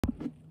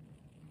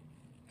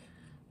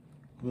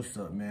What's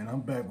up, man?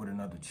 I'm back with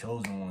another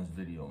Chosen Ones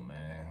video,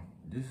 man.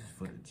 This is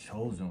for the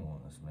Chosen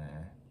Ones,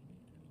 man.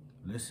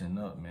 Listen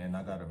up, man.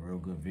 I got a real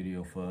good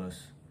video for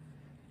us.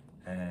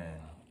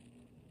 And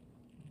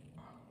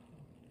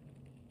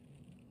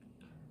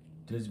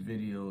this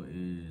video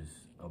is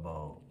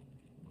about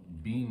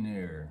being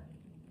there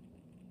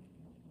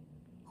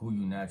who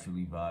you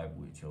naturally vibe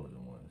with,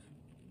 Chosen Ones.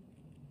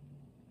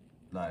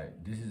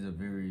 Like, this is a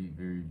very,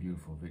 very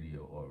beautiful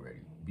video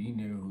already. Be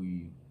near who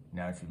you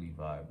naturally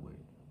vibe with.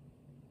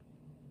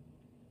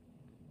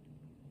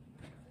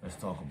 Let's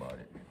talk about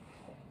it.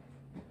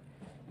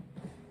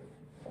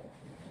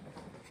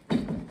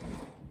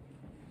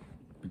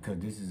 Because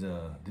this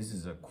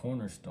is a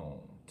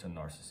cornerstone to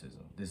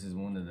narcissism. This is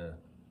one of the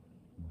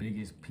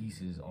biggest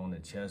pieces on the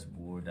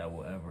chessboard that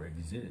will ever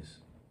exist.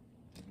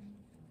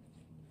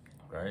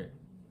 Right?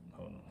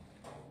 Hold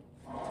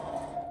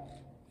on.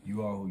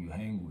 You are who you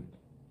hang with.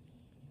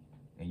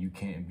 And you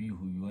can't be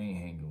who you ain't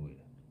hanging with.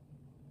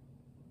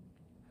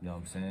 You know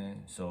what I'm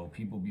saying? So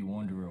people be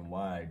wondering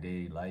why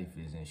their life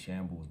is in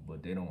shambles,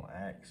 but they don't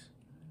ask,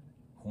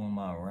 who am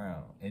I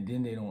around? And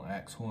then they don't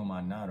ask, who am I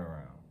not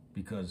around?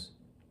 Because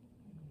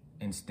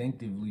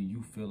instinctively,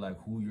 you feel like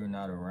who you're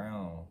not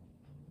around,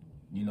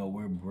 you know,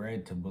 we're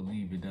bred to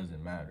believe it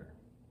doesn't matter.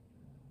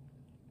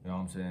 You know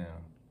what I'm saying?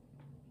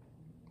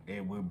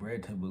 And we're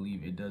bred to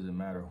believe it doesn't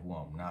matter who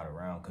I'm not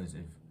around, because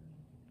if,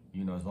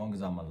 you know, as long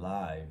as I'm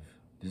alive,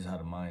 this is how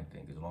the mind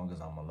thinks, as long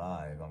as I'm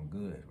alive, I'm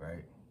good,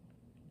 right?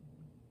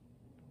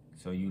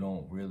 So you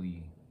don't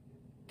really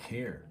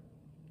care,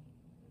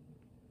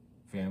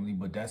 family,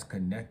 but that's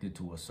connected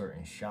to a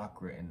certain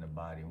chakra in the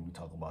body. When we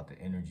talk about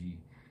the energy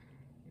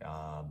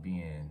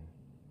being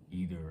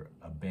either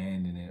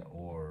abandoned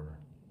or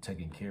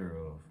taken care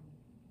of,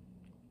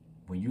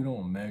 when you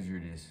don't measure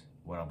this,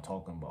 what I'm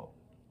talking about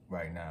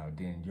right now,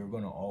 then you're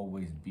gonna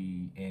always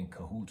be in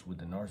cahoots with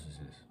the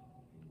narcissist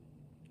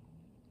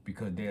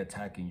because they're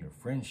attacking your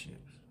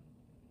friendships.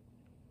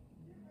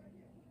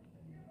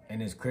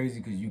 And it's crazy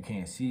because you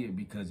can't see it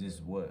because it's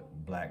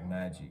what? Black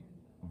magic,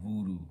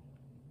 voodoo,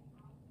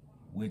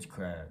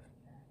 witchcraft.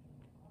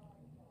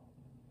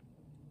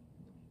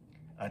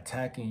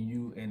 Attacking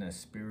you in a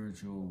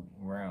spiritual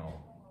realm.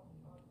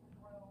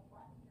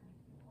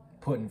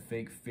 Putting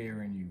fake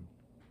fear in you.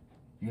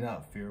 You're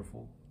not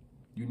fearful.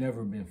 You've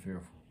never been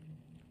fearful.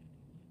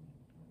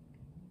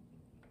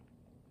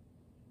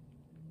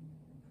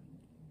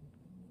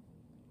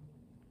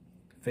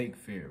 Fake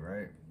fear,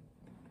 right?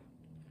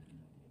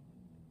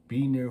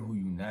 Be near who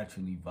you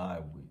naturally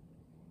vibe with,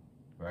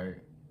 right?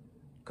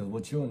 Because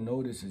what you'll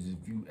notice is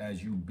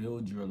as you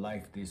build your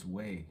life this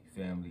way,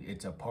 family,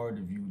 it's a part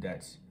of you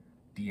that's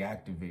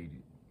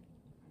deactivated.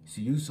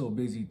 See, you so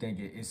busy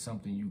thinking it's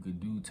something you could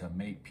do to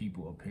make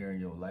people appear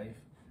in your life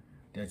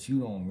that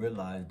you don't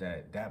realize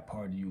that that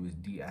part of you is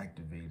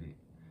deactivated.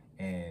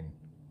 And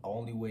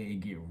only way it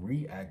get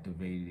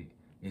reactivated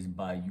is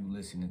by you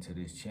listening to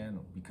this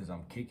channel, because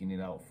I'm kicking it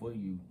out for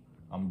you.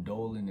 I'm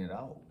doling it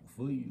out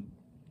for you.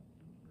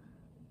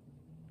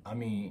 I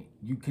mean,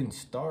 you can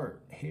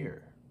start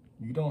here.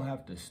 You don't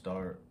have to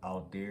start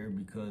out there,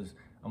 because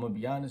I'm going to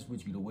be honest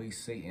with you, the way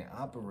Satan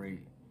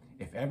operate,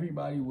 if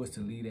everybody was to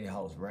leave their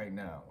house right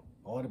now,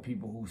 all the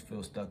people who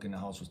feel stuck in the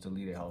house was to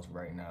leave their house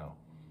right now,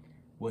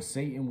 what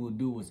Satan will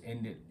do is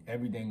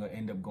everything will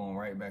end up going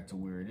right back to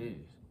where it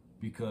is,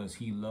 because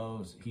he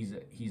knows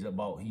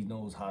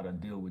how to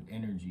deal with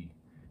energy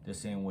the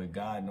same way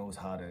God knows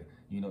how to,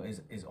 you know,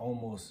 it's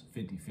almost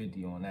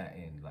 50-50 on that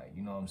end, like,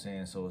 you know what I'm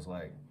saying? So it's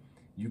like,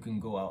 you can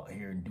go out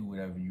here and do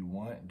whatever you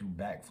want, do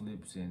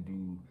backflips and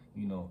do,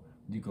 you know,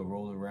 you could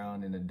roll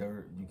around in the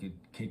dirt, you could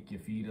kick your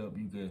feet up,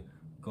 you could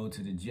go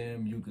to the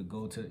gym, you could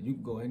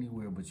go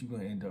anywhere, but you're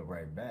gonna end up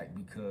right back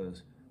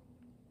because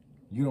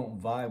you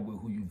don't vibe with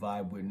who you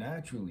vibe with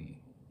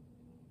naturally.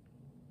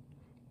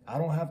 I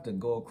don't have to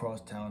go across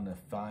town to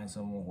find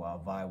someone who I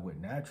vibe with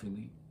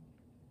naturally.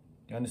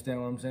 You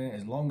understand what I'm saying?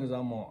 As long as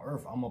I'm on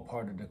earth, I'm a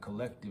part of the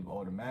collective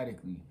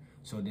automatically.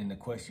 So then the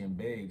question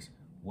begs,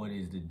 what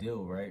is the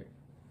deal, right?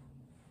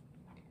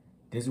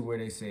 This is where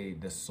they say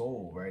the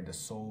soul, right? The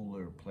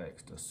solar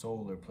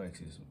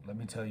plexus. Let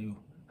me tell you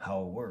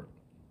how it works.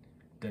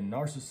 The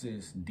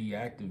narcissist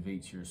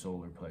deactivates your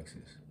solar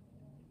plexus.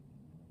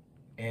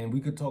 And we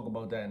could talk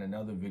about that in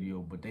another video,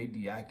 but they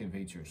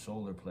deactivate your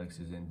solar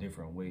plexus in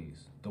different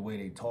ways. The way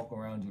they talk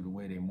around you, the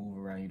way they move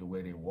around you, the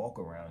way they walk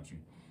around you.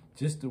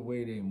 Just the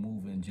way they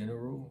move in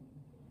general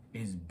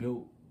is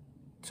built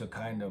to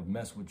kind of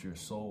mess with your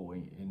soul.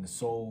 And the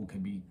soul can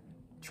be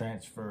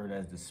transferred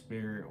as the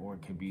spirit, or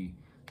it could be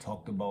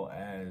talked about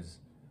as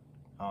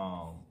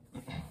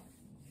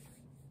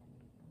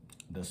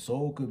the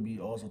soul could be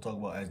also talked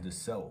about as the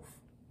self.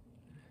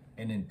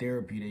 And in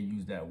therapy, they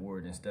use that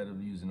word. Instead of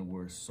using the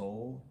word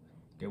soul,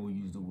 they will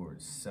use the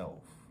word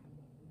self.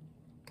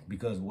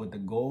 Because what the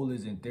goal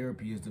is in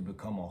therapy is to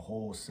become a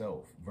whole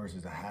self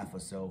versus a half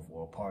a self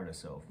or a part of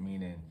self.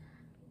 Meaning,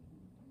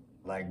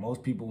 like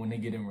most people, when they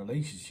get in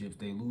relationships,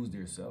 they lose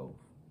their self.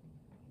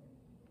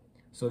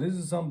 So this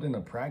is something to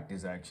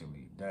practice,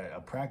 actually. That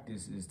a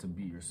practice is to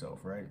be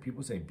yourself, right?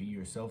 People say be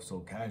yourself so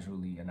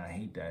casually, and I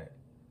hate that.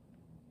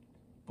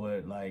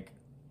 But like,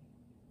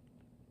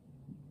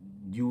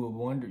 you will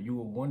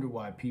wonder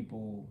why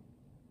people,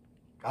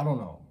 I don't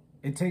know.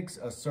 It takes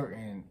a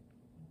certain,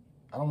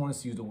 I don't want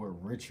to use the word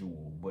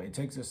ritual, but it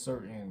takes a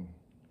certain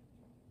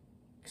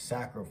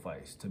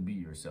sacrifice to be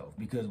yourself.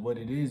 Because what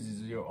it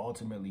is you're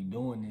ultimately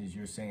doing is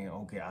you're saying,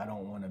 okay, I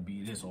don't want to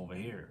be this over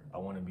here. I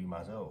want to be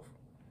myself.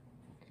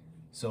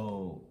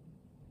 So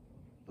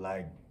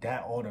like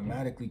that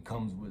automatically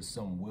comes with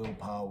some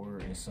willpower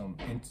and some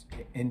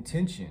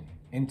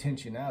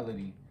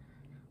intentionality.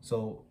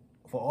 So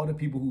for all the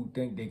people who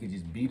think they could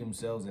just be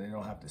themselves and they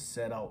don't have to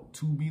set out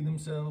to be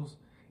themselves,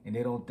 and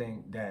they don't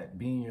think that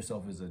being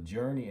yourself is a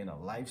journey and a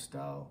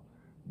lifestyle,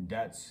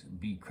 that's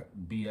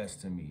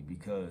BS to me.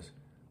 Because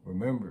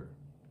remember,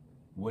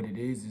 what it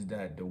is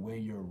that the way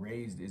you're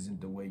raised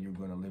isn't the way you're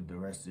going to live the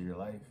rest of your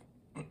life.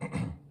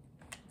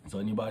 So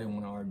anybody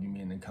want to argue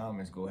me in the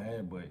comments, go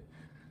ahead, but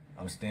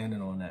I'm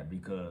standing on that,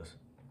 because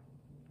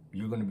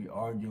you're going to be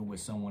arguing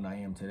with someone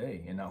I am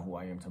today and not who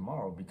I am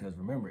tomorrow. Because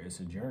remember, it's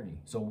a journey.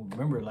 So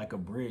remember, like a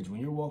bridge, when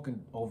you're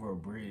walking over a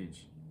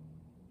bridge,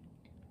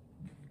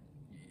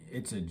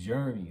 it's a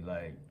journey.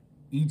 Like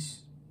each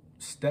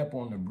step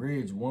on the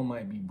bridge, one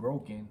might be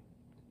broken.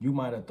 You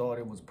might have thought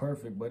it was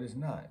perfect, but it's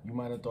not. You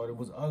might have thought it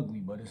was ugly,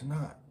 but it's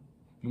not.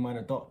 You might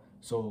have thought.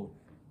 So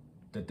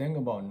the thing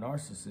about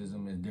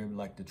narcissism is they're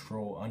like the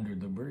troll under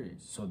the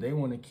bridge. So they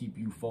want to keep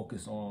you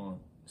focused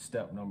on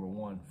step number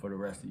one for the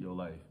rest of your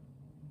life.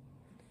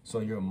 So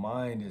your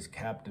mind is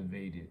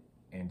captivated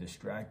and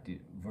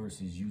distracted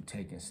versus you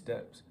taking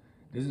steps.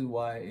 This is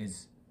why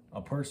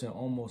a person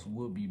almost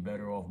would be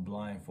better off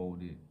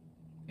blindfolded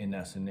in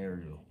that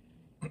scenario.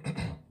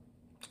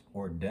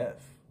 Or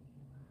deaf.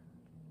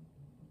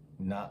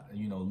 Not,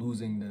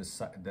 losing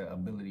the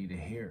ability to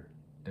hear,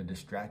 the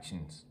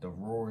distractions, the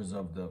roars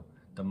of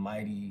the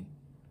mighty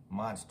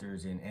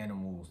monsters and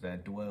animals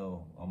that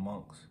dwell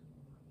amongst.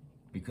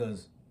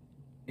 Because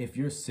if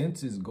your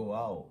senses go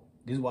out,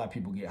 this is why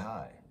people get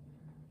high,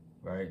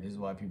 right? This is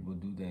why people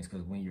do things,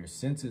 because when your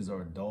senses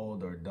are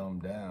dulled or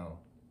dumbed down,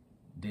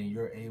 then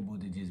you're able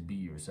to just be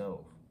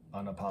yourself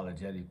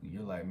unapologetically.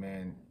 You're like,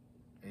 man,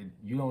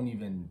 you don't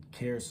even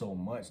care so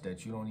much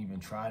that you don't even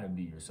try to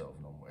be yourself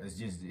no more.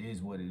 It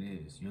is what it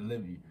is. You're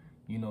living,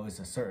 it's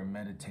a certain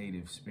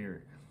meditative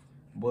spirit.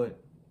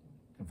 But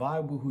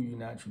vibe with who you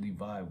naturally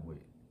vibe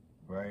with,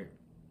 right?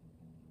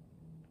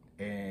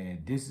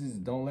 And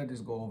don't let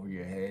this go over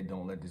your head.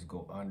 Don't let this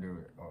go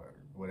under or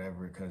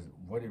whatever, because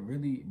what it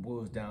really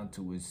boils down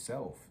to is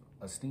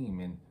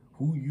self-esteem and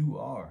who you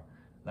are.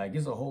 Like,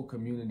 it's a whole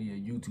community of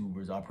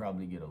YouTubers I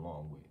probably get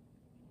along with,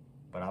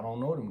 but I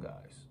don't know them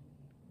guys.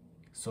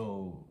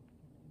 So,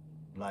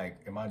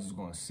 like, am I just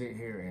going to sit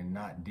here and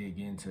not dig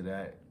into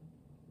that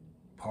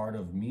part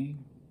of me?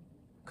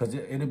 Because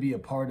it'll be a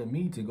part of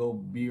me to go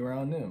be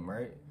around them,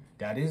 right?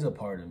 That is a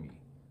part of me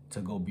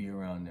to go be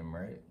around them,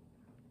 right?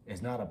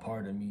 It's not a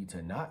part of me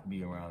to not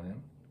be around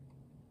them.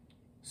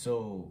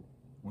 So,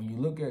 when you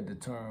look at the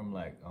term,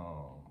 like,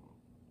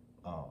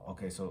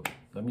 okay, so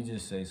let me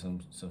just say some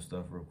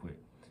stuff real quick.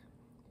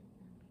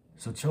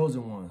 So,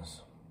 chosen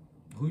ones.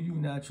 Who you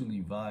naturally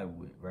vibe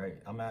with, right?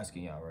 I'm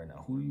asking y'all right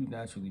now, who do you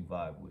naturally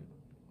vibe with?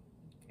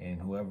 And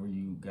whoever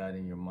you got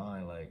in your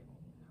mind, like,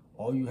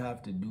 all you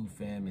have to do,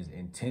 fam, is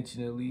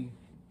intentionally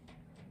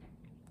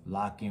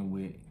lock in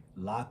with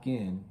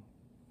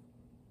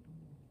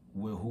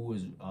who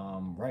is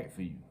right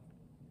for you.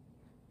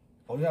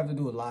 All you have to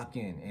do is lock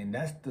in. And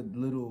that's the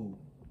little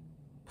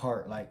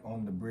part, like,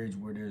 on the bridge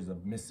where there's a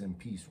missing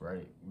piece,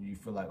 right? Where you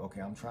feel like,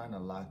 okay, I'm trying to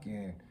lock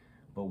in,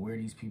 but where are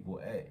these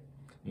people at?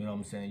 You know what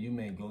I'm saying? You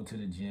may go to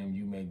the gym,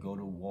 you may go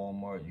to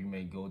Walmart, you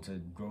may go to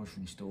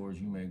grocery stores,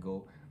 you may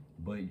go,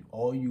 but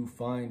all you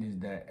find is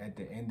that at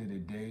the end of the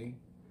day,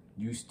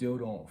 you still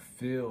don't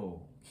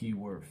feel,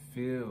 keyword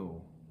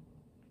feel,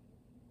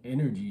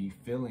 energy,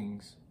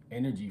 feelings,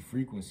 energy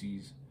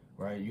frequencies,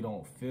 right? You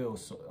don't feel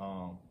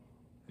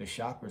the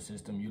chakra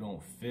system, you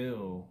don't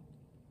feel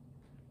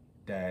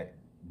that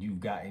you've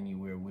got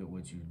anywhere with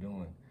what you're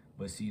doing.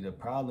 But see, the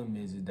problem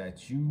is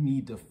that you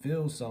need to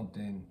feel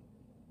something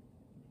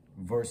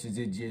versus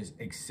it just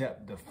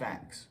accept the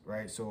facts,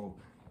 right? So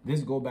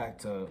this go back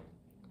to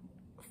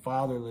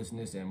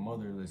fatherlessness and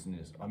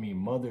motherlessness. I mean,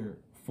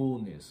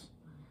 motherfulness,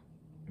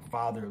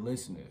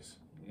 fatherlessness,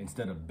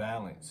 instead of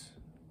balance,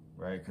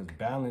 right? Because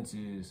balance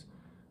is,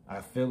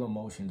 I feel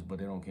emotions, but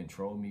they don't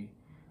control me.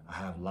 I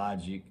have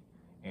logic,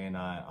 and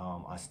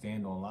I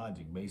stand on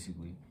logic,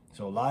 basically.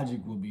 So logic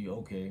would be,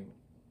 okay,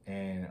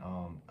 and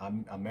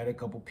I met a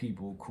couple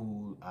people,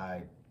 cool.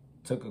 I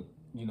took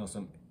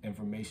some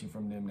information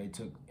from them. They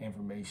took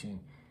information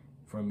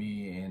from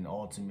me, and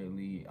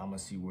ultimately I'm gonna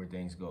see where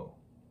things go.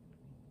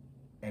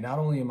 And not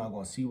only am I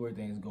gonna see where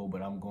things go,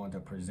 but I'm going to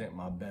present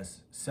my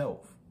best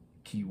self.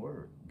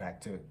 Keyword, back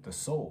to the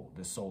soul,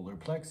 the solar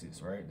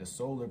plexus, right? The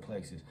solar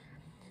plexus.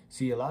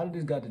 See, a lot of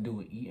this got to do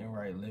with eating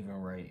right, living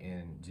right,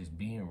 and just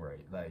being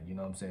right. Like, you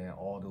know what I'm saying?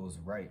 All those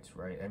rights,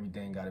 right?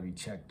 Everything got to be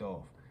checked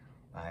off.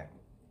 Like,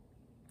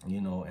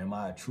 you know, am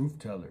I a truth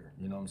teller?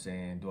 You know what I'm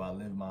saying? Do I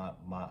live my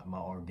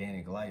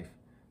organic life?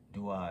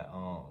 Because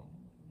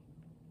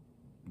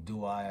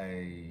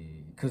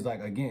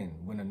like, again,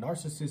 when a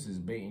narcissist is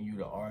baiting you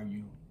to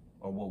argue,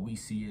 or what we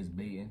see as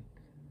baiting,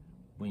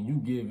 when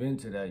you give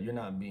into that, you're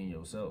not being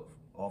yourself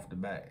off the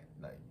bat.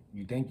 Like,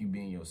 you think you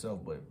being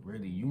yourself, but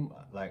really you,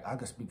 like, I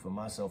can speak for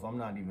myself. I'm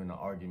not even an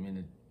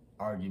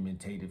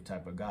argumentative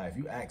type of guy. If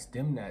you ask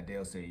them that,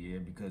 they'll say yeah,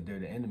 because they're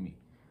the enemy.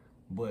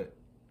 But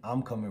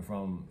I'm coming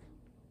from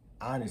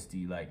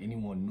honesty. Like,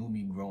 anyone knew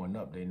me growing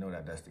up, they know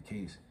that that's the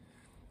case.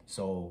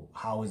 So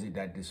how is it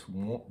that this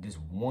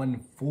one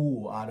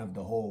fool out of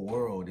the whole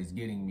world is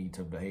getting me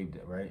to behave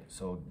that, right?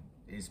 So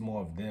it's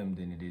more of them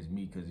than it is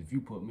me, because if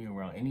you put me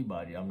around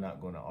anybody, I'm not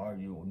going to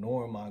argue,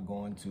 nor am I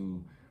going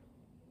to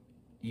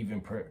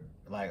even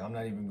I'm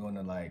not even going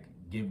to like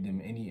give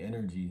them any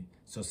energy.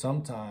 So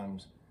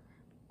sometimes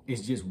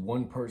it's just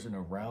one person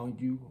around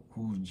you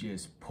who's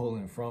just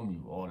pulling from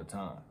you all the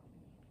time.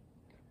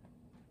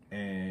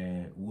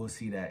 And we'll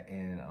see that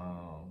in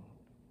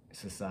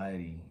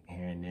society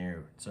here and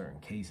there, certain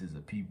cases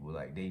of people,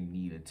 like, they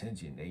need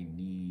attention,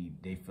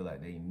 they feel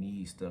like they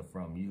need stuff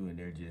from you, and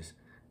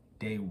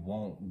they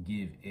won't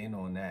give in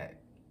on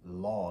that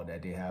law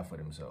that they have for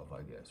themselves,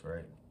 I guess,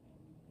 right?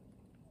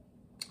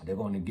 They're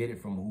going to get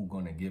it from who's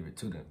going to give it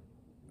to them,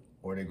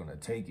 or they're going to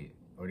take it,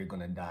 or they're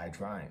going to die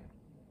trying.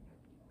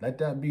 Let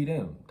that be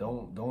them.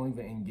 Don't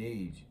even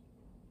engage,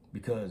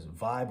 because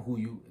vibe who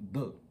you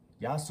look.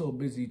 Y'all so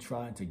busy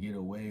trying to get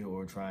away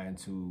or trying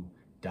to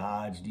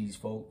dodge these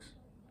folks.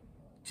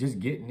 Just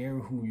get near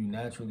who you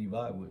naturally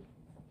vibe with.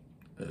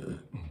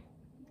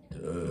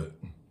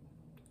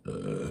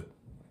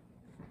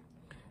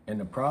 And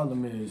the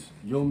problem is,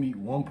 you'll meet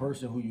one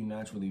person who you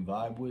naturally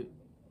vibe with,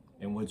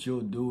 and what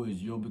you'll do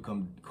is you'll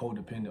become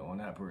codependent on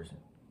that person.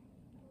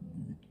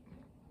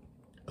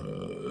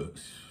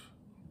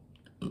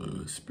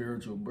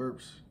 Spiritual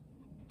burps.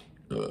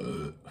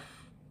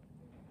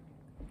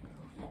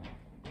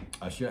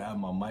 I should have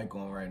my mic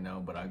on right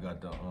now, but I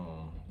got the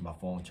my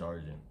phone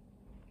charging.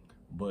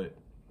 But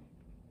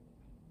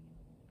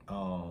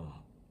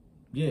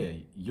yeah,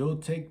 you'll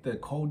take the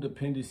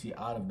codependency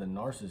out of the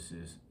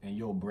narcissist and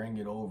you'll bring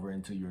it over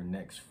into your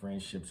next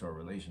friendships or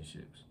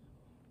relationships,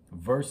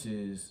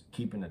 versus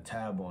keeping a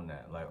tab on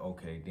that. Like,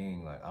 okay,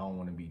 dang, like, I don't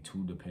want to be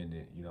too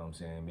dependent. You know what I'm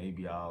saying?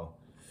 Maybe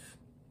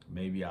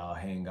I'll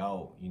hang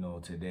out, you know,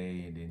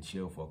 today, and then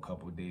chill for a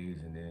couple of days,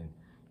 and then,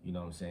 you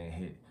know what I'm saying,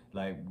 hit.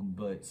 Like,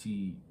 but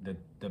see, the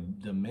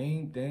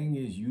main thing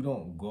is, you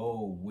don't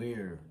go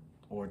where,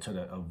 or to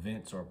the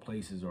events or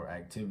places or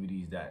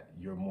activities that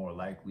you're more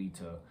likely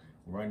to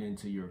run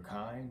into your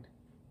kind,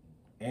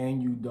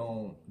 and you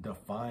don't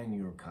define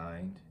your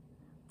kind.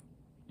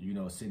 You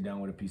know, sit down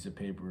with a piece of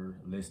paper,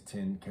 list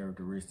 10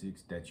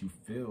 characteristics that you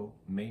feel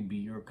may be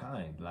your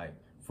kind. Like,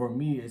 for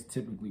me, it's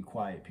typically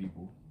quiet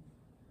people.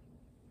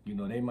 You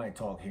know, they might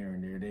talk here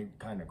and there. They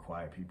kind of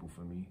quiet people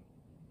for me.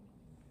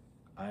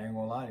 I ain't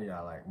gonna lie to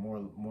y'all, like,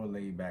 more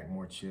laid back,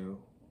 more chill.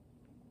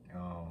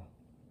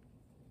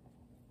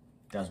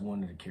 That's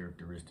one of the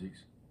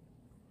characteristics.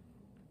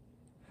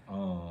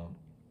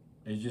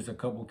 It's just a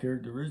couple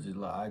characteristics,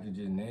 like, I could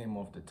just name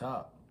off the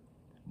top.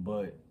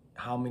 But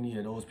how many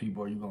of those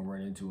people are you gonna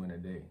run into in a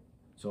day?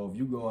 So if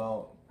you go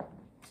out,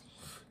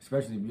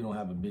 especially if you don't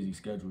have a busy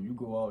schedule, you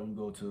go out, you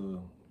go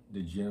to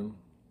the gym,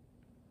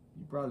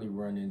 you probably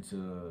run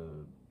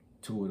into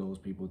 2 of those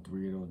people,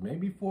 3 of those,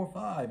 maybe 4 or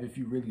 5 if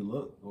you really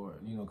look.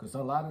 Or, you know, because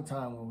a lot of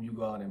time when you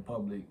go out in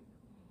public,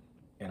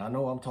 and I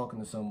know I'm talking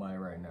to somebody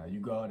right now, you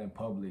go out in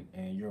public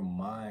and your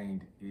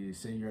mind is,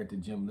 say you're at the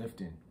gym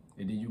lifting,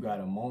 and then you got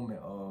a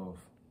moment of,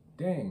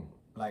 dang,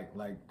 like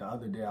the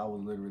other day I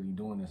was literally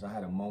doing this. I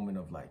had a moment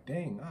of like,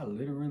 dang, I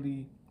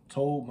literally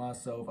told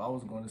myself I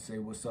was going to say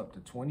what's up to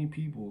 20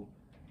 people,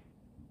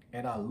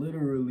 and I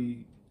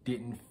literally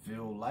didn't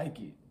feel like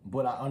it.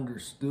 But I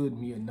understood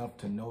me enough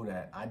to know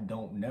that I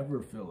don't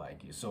never feel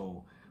like it.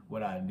 So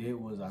what I did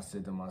was I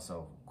said to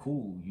myself,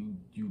 cool, you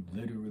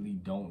literally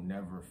don't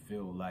never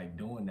feel like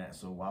doing that.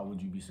 So why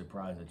would you be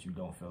surprised that you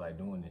don't feel like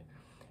doing it?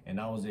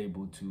 And I was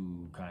able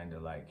to kind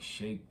of like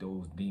shake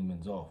those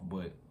demons off.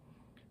 But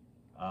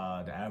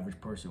the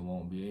average person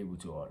won't be able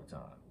to all the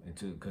time,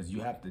 because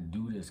you have to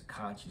do this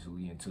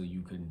consciously until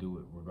you can do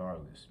it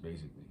regardless,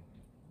 basically.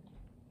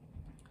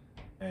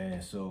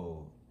 And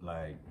so,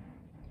 like,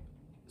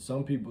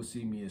 some people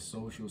see me as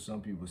social,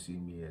 some people see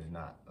me as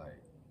not.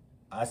 Like,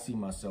 I see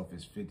myself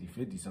as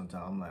 50-50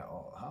 sometimes. I'm like,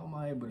 oh, how am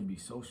I able to be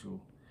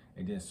social?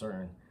 And then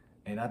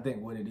and I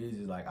think what it is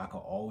like, I could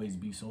always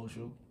be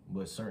social,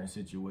 but certain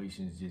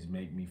situations just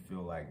make me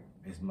feel like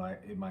it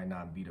might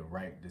not be the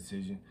right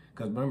decision.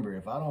 Because remember,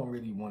 if I don't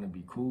really want to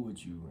be cool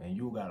with you and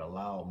you got a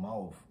loud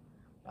mouth,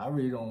 I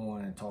really don't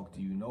want to talk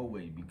to you no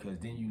way, because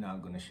then you're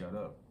not going to shut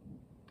up.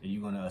 And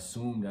you're going to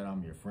assume that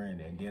I'm your friend,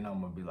 and then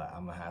I'm going to be like,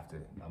 I'm going to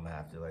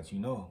have to let you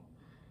know,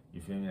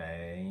 You feel me?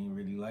 I ain't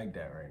really like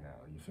that right now.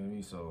 You feel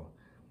me? So,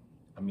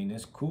 I mean,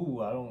 it's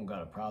cool. I don't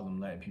got a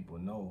problem letting people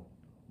know,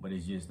 but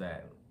it's just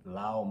that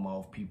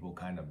loudmouth people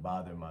kind of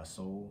bother my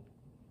soul,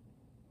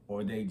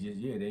 or they just,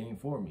 yeah, they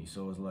ain't for me.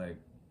 So it's like,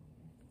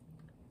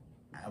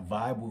 I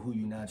vibe with who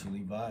you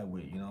naturally vibe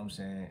with, you know what I'm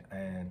saying?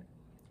 And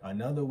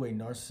another way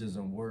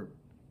narcissism work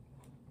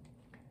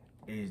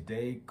is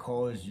they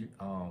cause you,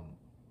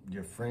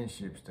 your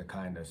friendships to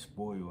kind of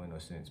spoil in a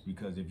sense,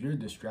 because if you're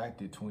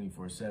distracted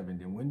 24/7,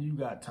 then when do you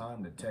got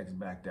time to text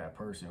back that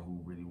person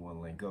who really want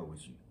to link up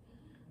with you?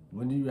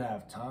 When do you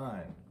have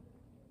time?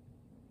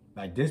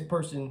 Like this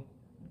person,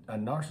 a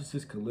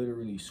narcissist could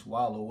literally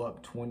swallow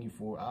up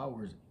 24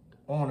 hours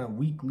on a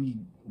week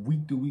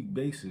to week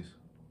basis.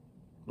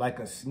 Like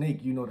a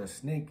snake, you know, the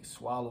snake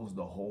swallows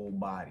the whole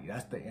body.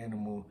 That's the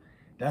animal,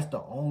 that's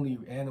the only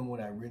animal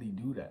that really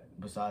do that,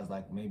 besides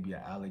like maybe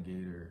an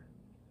alligator.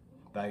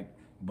 Like,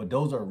 but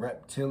those are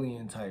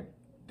reptilian type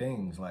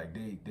things. Like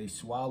they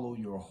swallow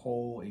your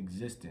whole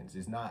existence.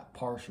 It's not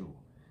partial.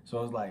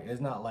 So it's like, it's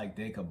not like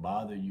they could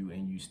bother you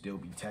and you still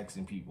be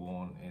texting people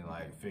on and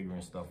like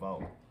figuring stuff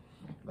out.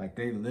 Like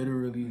they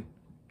literally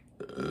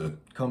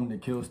come to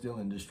kill, steal,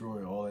 and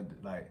destroy all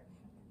that. Like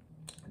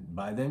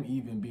by them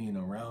even being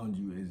around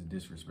you is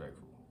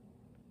disrespectful.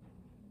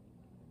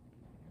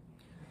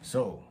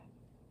 So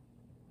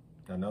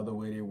another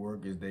way they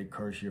work is they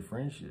curse your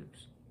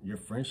friendships. Your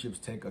friendships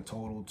take a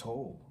total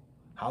toll.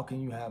 How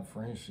can you have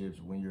friendships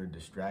when you're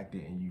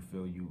distracted and you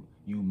feel you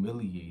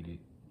humiliated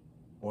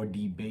or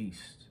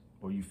debased,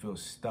 or you feel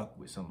stuck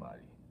with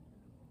somebody?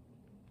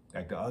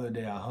 Like the other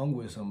day I hung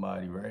with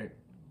somebody, right?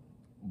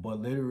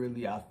 But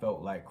literally I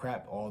felt like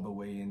crap all the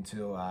way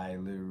until I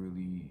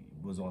literally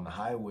was on the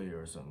highway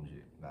or some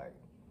shit. Like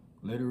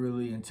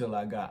literally until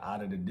I got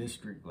out of the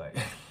district, like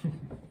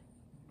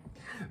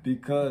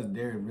because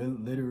they're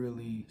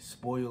literally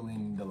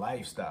spoiling the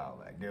lifestyle.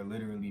 Like they're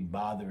literally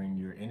bothering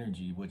your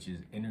energy, which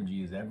is,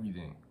 energy is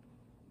everything.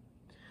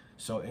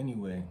 So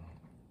anyway,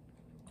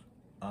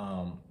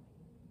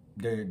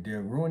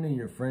 they're ruining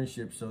your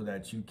friendship so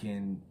that you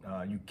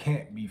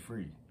can't be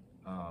free.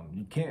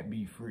 You can't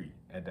be free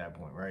at that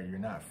point, right? You're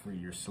not free.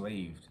 You're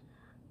slaved.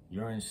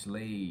 You're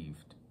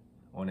enslaved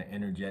on an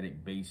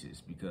energetic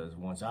basis, because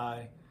once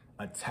I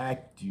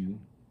attacked you,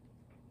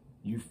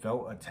 you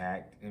felt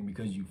attacked, and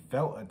because you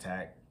felt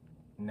attacked,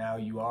 now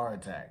you are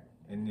attacked.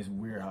 And it's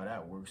weird how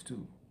that works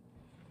too.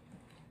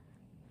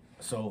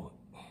 So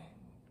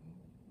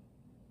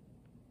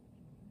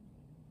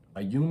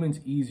a human's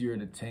easier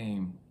to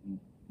tame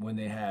when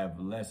they have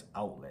less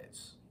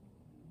outlets.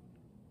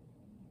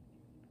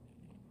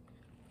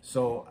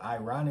 So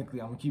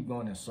ironically, I'm gonna keep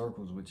going in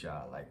circles with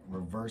y'all, like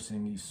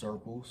reversing these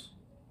circles.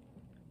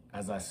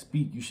 As I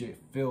speak, you should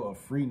feel a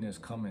freeness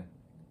coming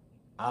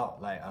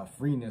out, like a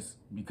freeness,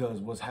 because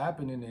what's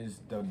happening is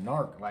the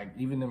narc, like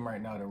even them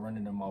right now, they're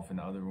running them off in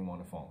the other room on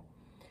the phone,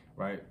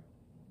 right?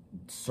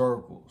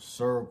 Circle,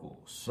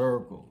 circle,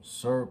 circle,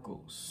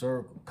 circle,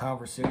 circle,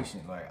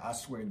 conversation. Like I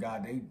swear to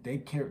God,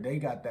 they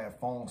got that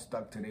phone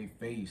stuck to their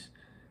face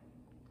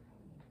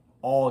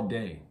all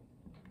day.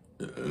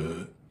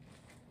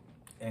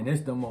 And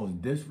it's the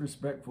most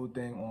disrespectful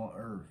thing on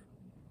earth,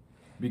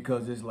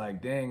 because it's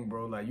like, dang,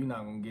 bro, like you're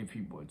not gonna give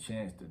people a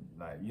chance to,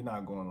 like, you're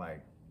not going,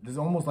 like, it's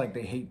almost like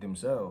they hate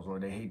themselves, or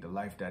they hate the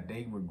life that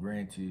they were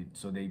granted,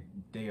 so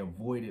they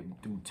avoid it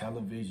through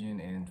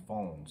television and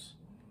phones.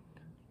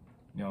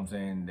 You know what I'm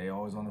saying? They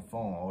always on the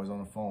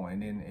phone,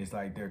 and then it's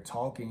like they're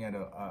talking at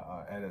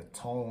a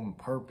tone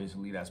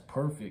purposely that's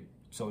perfect,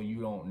 so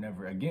you don't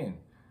never again.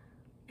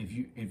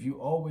 If you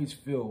always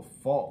feel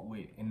fault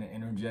with in the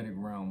energetic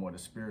realm or the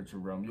spiritual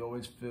realm, you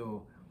always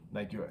feel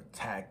like you're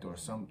attacked, or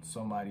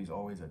somebody's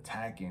always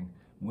attacking.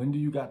 When do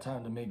you got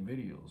time to make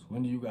videos?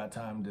 When do you got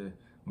time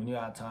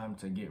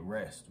to get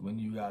rest? When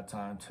do you got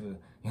time to, you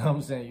know what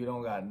I'm saying? You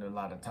don't got a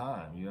lot of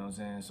time, you know what I'm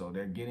saying? So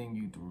they're getting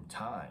you through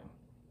time.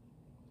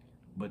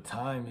 But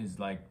time is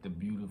like the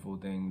beautiful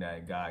thing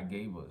that God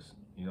gave us,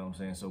 you know what I'm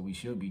saying? So we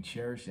should be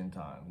cherishing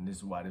time. And this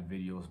is why the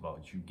video is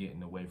about you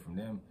getting away from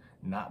them,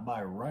 not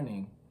by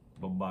running,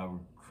 but by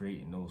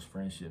creating those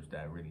friendships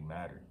that really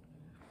matter.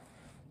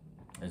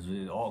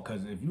 It's all,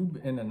 because if you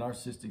in a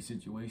narcissistic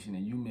situation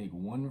and you make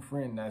one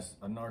friend that's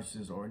a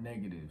narcissist or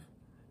negative,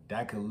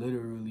 that could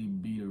literally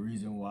be the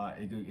reason why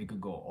it could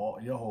go all,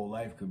 your whole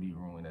life could be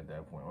ruined at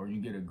that point. Or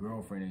you get a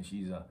girlfriend and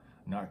she's a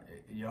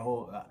your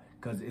whole,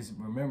 because it's,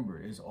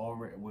 remember, it's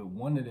already, with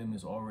one of them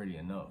is already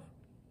enough.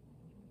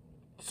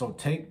 So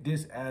take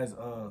this as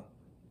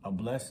a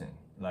blessing,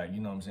 like, you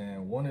know what I'm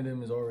saying? One of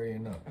them is already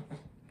enough.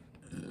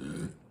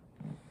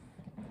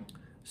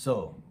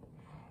 So,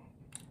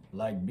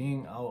 like,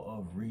 being out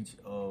of reach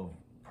of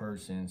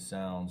person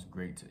sounds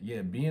great to,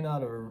 yeah, being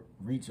out of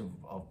reach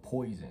of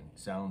poison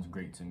sounds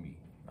great to me.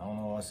 I don't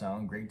know if it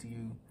sounds great to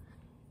you.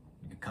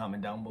 You can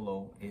comment down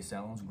below. It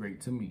sounds great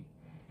to me.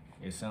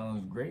 It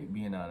sounds great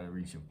being out of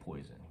reach of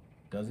poison,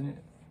 doesn't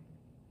it?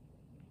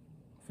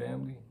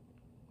 Family?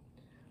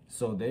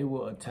 So they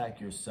will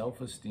attack your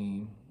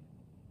self-esteem.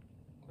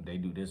 They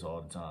do this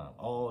all the time.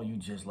 Oh, you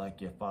just like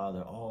your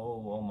father.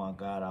 Oh my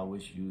God, I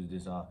wish you was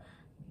this.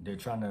 They're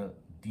trying to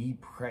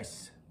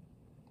depress.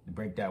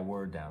 Break that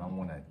word down. I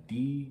want to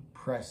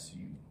depress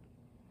you,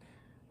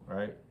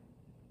 right?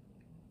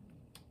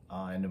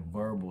 In the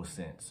verbal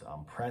sense,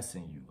 I'm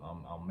pressing you.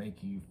 I'm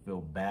making you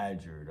feel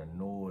badgered,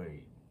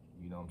 annoyed.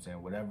 You know what I'm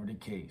saying? Whatever the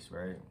case,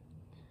 right?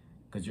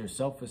 Because your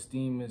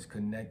self-esteem is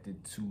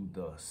connected to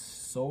the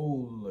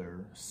soul.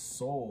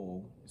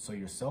 So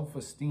your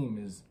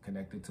self-esteem is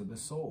connected to the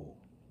soul.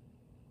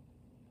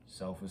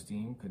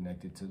 Self-esteem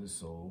connected to the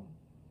soul.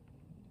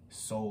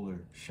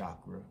 Solar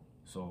chakra.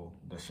 So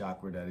the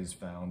chakra that is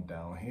found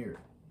down here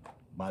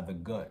by the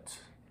gut.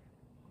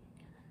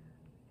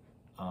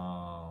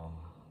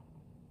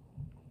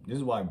 This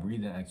is why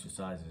breathing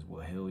exercises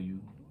will heal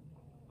you.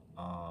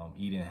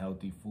 Eating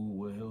healthy food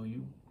will heal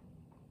you.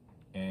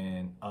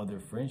 And other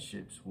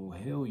friendships will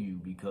heal you,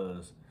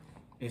 because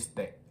it's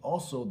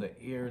also the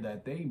air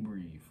that they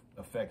breathe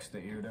affects the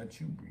air that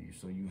you breathe.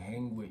 So you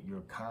hang with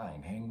your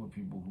kind, hang with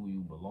people who you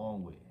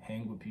belong with,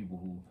 hang with people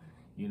who,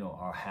 you know,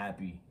 are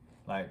happy.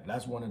 Like,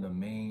 that's one of the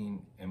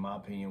main, in my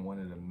opinion, one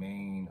of the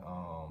main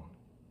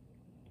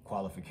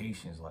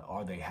qualifications. Like,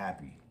 are they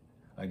happy?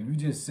 Like, if you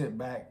just sit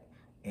back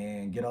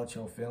and get out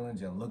your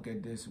feelings and look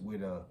at this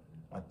with a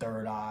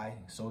third eye,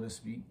 so to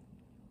speak,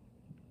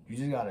 you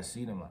just got to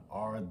see them like,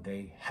 are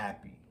they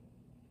happy?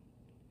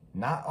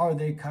 Not are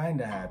they kind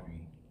of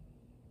happy?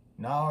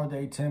 Not are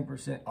they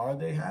 10%? Are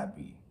they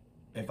happy?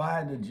 If I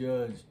had to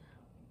judge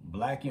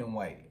black and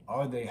white,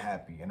 are they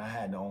happy? And I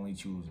had to only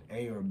choose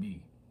A or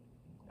B.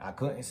 I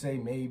couldn't say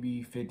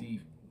maybe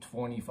 50,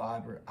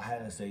 25. I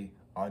had to say,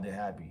 are they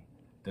happy?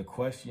 The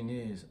question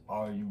is,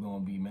 are you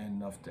going to be man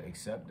enough to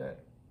accept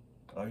that?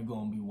 Are you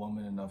going to be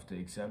woman enough to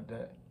accept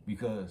that?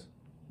 Because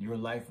your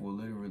life will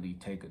literally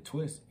take a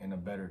twist and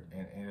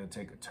it'll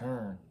take a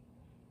turn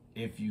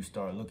if you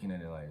start looking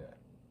at it like that.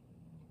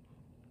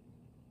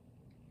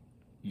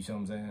 You see what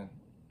I'm saying?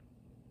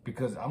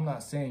 Because I'm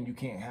not saying you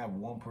can't have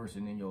one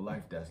person in your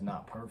life that's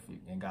not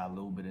perfect and got a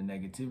little bit of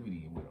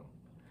negativity with them.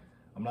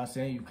 I'm not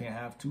saying you can't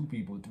have 2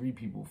 people, 3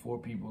 people, 4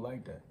 people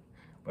like that.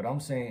 But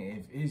I'm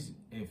saying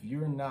if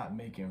you're not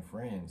making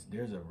friends,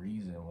 there's a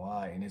reason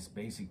why, and it's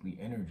basically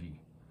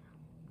energy.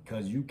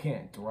 Because you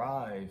can't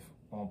thrive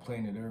on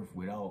planet Earth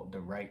without the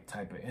right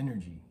type of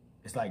energy.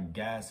 It's like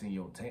gas in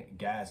your tank,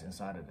 gas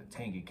inside of the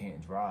tank. It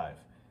can't drive.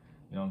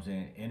 You know what I'm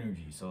saying?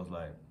 Energy. So it's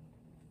like,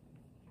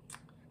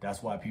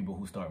 that's why people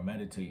who start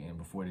meditating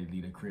before they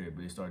leave the crib,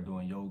 they start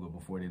doing yoga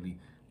before they leave,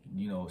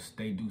 you know,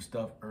 they do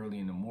stuff early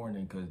in the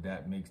morning, because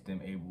that makes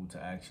them able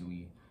to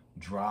actually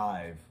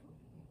drive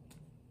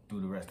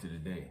through the rest of the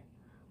day.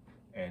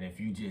 And if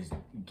you just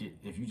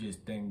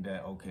think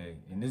that, okay,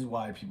 and this is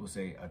why people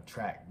say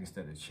attract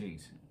instead of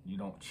chase. You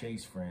don't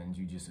chase friends,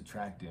 you just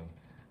attract them.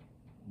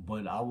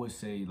 But I would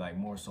say, like,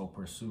 more so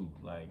pursue.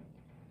 Like,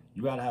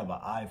 you gotta have an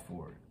eye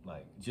for it.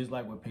 Like, just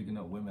like with picking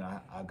up women,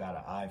 I got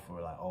an eye for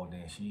it. Like, oh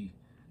damn, she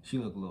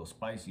look a little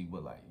spicy,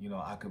 but like, you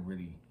know, I could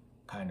really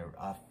kind of,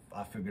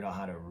 I figured out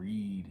how to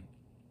read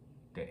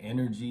the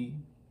energy,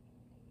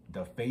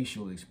 the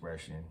facial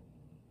expression,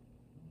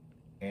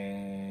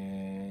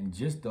 and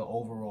just the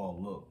overall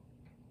look.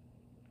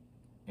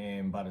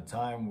 And by the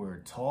time we're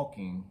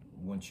talking,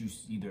 once you're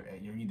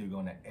either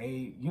gonna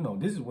you know,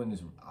 this is when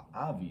it's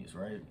obvious,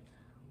 right?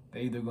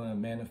 They're either gonna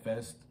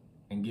manifest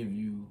and give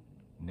you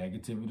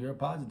negativity or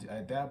positive.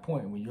 At that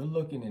point, when you're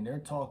looking and they're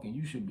talking,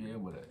 you should be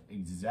able to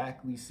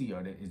exactly see,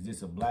 is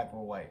this a black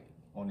or white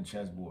on the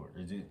chessboard?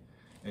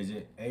 Is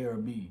it A or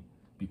B?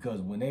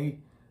 Because when they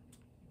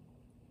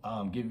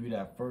give you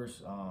that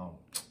first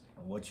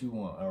what you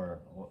want,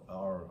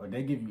 or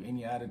they give you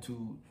any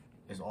attitude,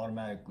 it's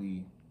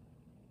automatically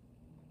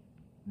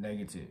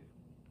negative.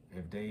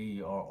 If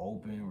they are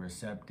open,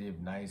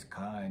 receptive, nice,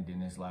 kind,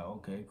 then it's like,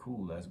 okay,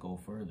 cool, let's go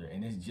further.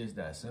 And it's just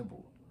that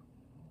simple.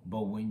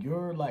 But when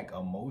you're like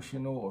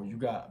emotional, or you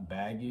got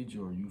baggage,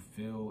 or you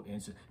feel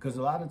because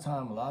a lot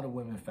of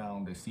women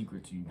found the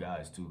secret to you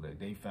guys too. Like,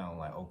 they found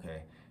like,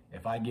 okay,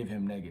 if I give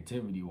him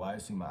negativity, why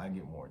it seems like I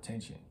get more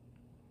attention?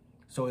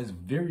 So it's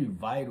very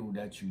vital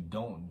that you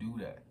don't do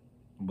that.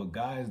 But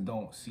guys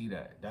don't see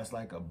that. That's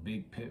like a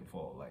big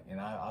pitfall. Like, and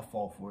I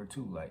fall for it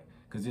too. Like,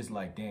 cause it's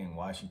like, dang,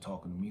 why is she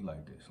talking to me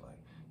like this? Like,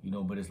 you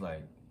know, but it's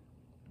like,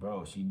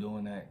 bro, she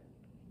doing that.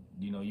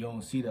 You know, you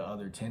don't see the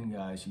other 10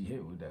 guys she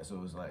hit with that.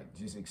 So it's like,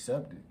 just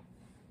accept it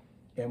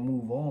and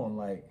move on.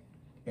 Like,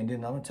 and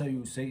then I'm gonna tell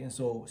you, Satan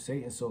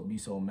be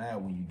so mad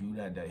when you do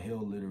that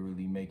he'll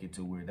literally make it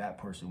to where that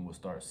person will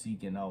start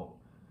seeking out,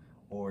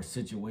 or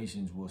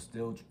situations will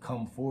still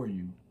come for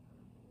you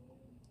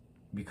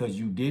because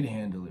you did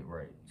handle it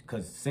right.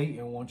 Because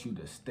Satan wants you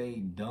to stay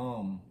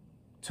dumb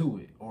to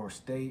it, or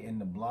stay in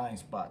the blind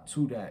spot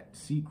to that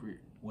secret,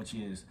 which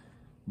is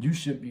you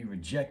should be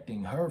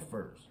rejecting her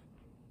first.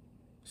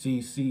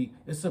 See,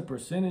 it's a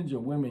percentage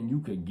of women you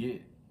could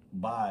get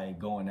by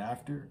going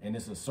after, and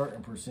it's a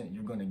certain percent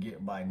you're going to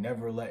get by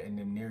never letting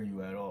them near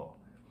you at all.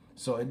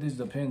 So it just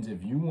depends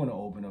if you want to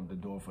open up the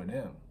door for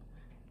them.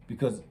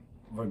 Because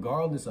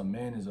regardless, a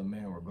man is a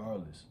man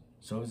regardless.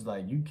 So it's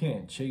like you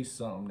can't chase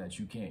something that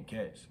you can't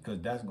catch, because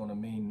that's gonna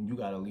mean you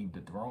gotta leave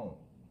the throne.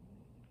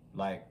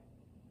 Like,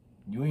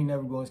 you ain't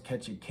never going to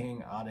catch a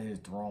king out of his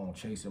throne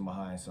chasing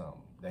behind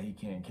something that he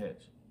can't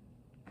catch.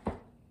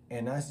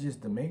 And that's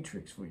just the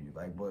matrix for you.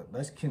 Like, but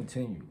let's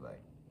continue.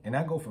 Like, and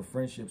I go for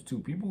friendships too.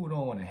 People who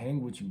don't want to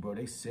hang with you, bro,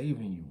 they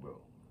saving you, bro.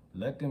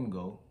 Let them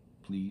go,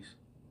 please.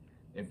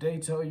 If they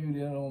tell you they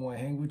don't want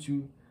to hang with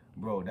you,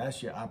 bro,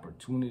 that's your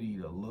opportunity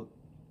to look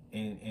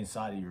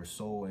inside of your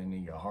soul and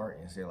in your heart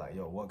and say, like,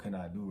 yo, what can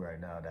I do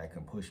right now that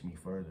can push me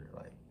further?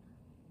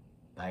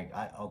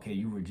 Okay,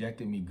 you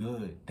rejected me,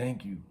 good,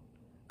 thank you.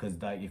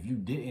 Because, like, if you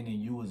didn't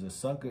and you was a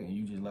sucker and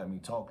you just let me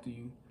talk to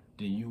you,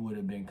 then you would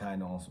have been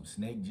kind of on some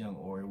snake junk,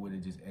 or it would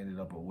have just ended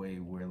up a way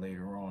where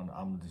later on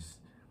I'm just,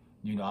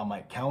 I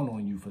might count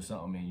on you for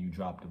something and you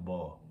drop the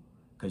ball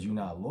because you're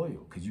not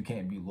loyal, because you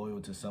can't be loyal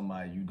to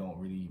somebody you don't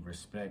really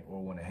respect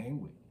or want to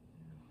hang with.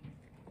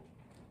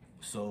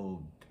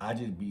 So I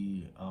just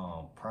be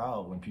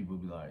proud when people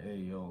be like, hey,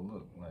 yo,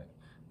 look, like,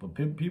 but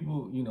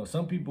people,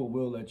 some people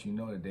will let you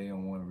know that they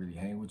don't want to really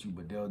hang with you,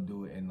 but they'll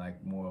do it in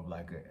like more of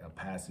like a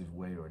passive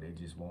way, or they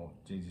just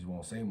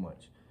won't say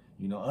much.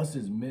 Us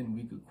as men,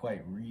 we could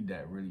quite read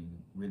that really,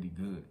 really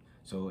good.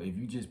 So if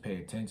you just pay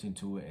attention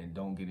to it and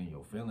don't get in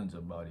your feelings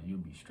about it, you'll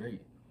be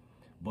straight.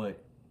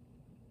 But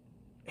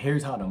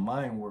here's how the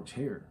mind works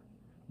here.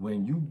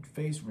 When you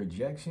face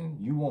rejection,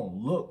 you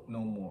won't look no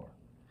more.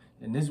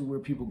 And this is where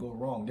people go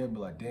wrong. They'll be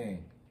like,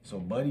 dang, so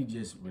buddy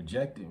just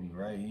rejected me,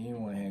 right? He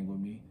didn't want to hang with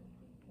me.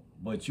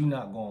 But you're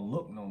not going to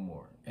look no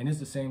more. And it's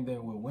the same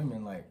thing with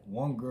women. Like,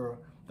 one girl,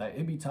 like,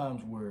 it be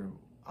times where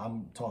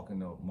I'm talking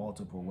to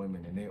multiple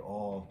women and they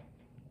all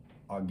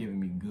are giving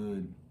me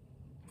good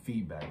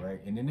feedback,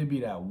 right? And then there be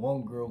that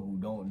one girl who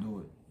don't do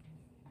it.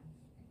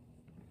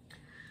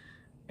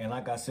 And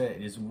like I said,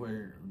 it's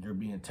where you're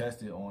being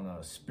tested on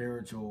a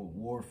spiritual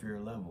warfare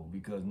level.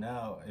 Because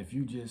now, if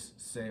you just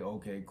say,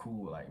 okay,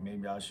 cool, like,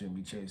 maybe I shouldn't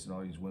be chasing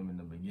all these women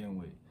to begin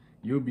with,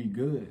 you'll be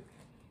good.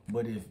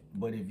 But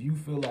if you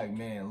feel like,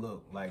 man,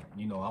 look, like,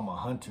 I'm a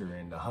hunter,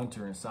 and the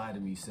hunter inside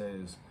of me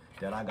says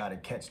that I gotta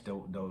catch the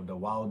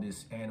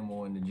wildest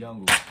animal in the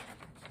jungle,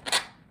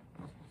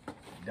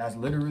 that's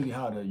literally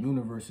how the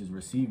universe is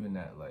receiving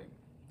that. Like,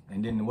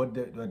 and then what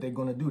they're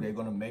gonna do? They're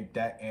gonna make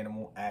that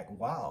animal act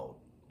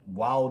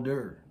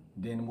wilder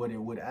than what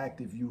it would act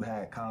if you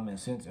had common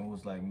sense and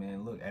was like,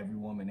 man, look, every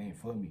woman ain't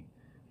for me.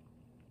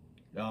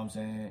 You know what I'm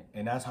saying?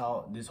 And that's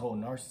how this whole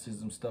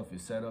narcissism stuff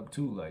is set up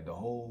too. Like, the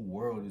whole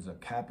world is a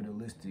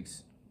capitalistic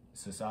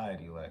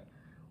society. Like,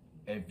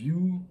 if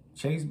you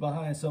chase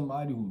behind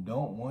somebody who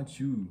don't want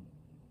you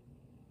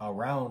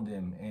around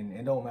them, and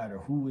it don't matter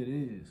who it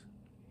is,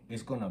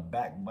 it's gonna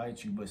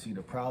backbite you. But see,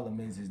 the problem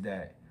is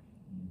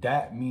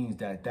that means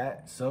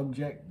that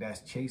subject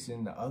that's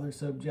chasing the other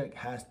subject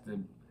has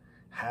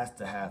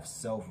to have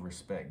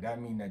self-respect. That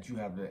means that you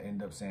have to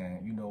end up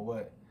saying, you know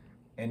what?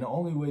 And the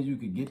only way you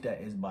could get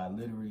that is by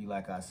literally,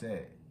 like I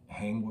said,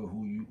 hang with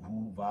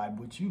who vibe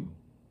with you.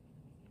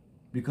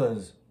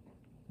 Because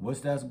what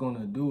that's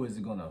gonna do is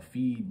it's gonna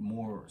feed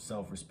more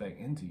self-respect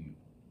into you,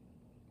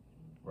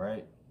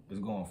 right? It's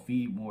gonna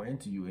feed more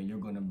into you, and you're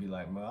gonna be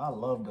like, man, I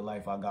love the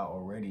life I got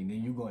already. And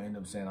then you're gonna end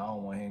up saying, I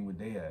don't want to hang with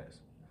their ass.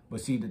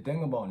 But see, the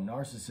thing about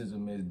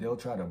narcissism is they'll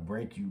try to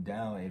break you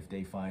down if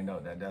they find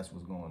out that that's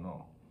what's going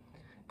on.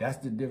 That's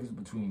the difference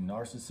between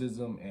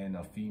narcissism and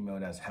a female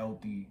that's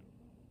healthy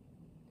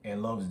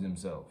and loves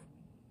themselves,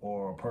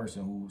 or a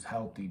person who's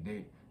healthy.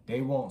 They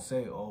won't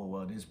say, oh,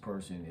 well, this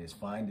person is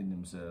finding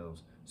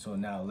themselves, so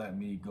now let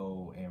me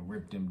go and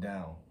rip them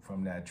down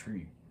from that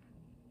tree.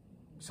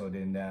 So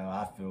then now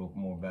I feel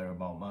more better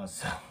about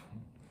myself.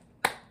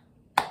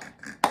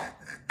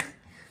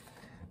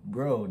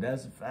 Bro,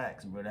 that's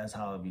facts, bro. That's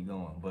how it be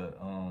going. But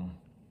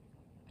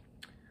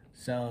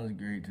sounds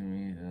great to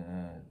me.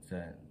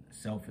 That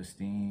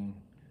self-esteem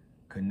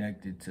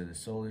connected to the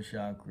solar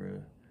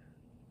chakra.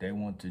 They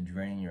want to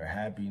drain your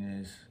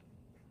happiness.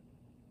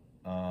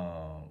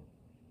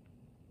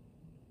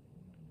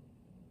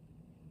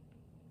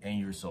 And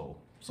your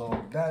soul.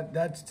 So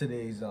that's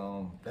today's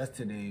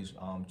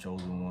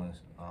chosen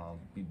ones.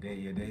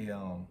 They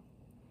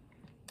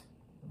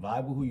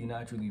vibe with who you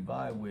naturally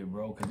vibe with,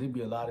 bro. Cause there'd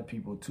be a lot of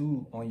people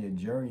too on your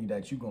journey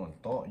that you're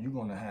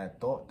gonna have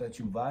thought that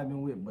you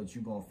vibing with, but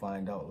you're gonna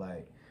find out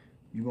like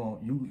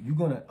you're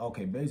gonna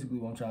okay. Basically,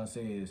 what I'm trying to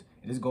say is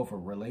this go for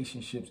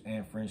relationships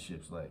and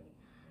friendships. Like,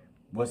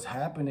 what's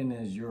happening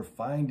is you're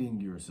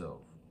finding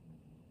yourself.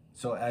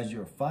 So as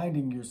you're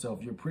finding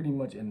yourself, you're pretty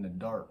much in the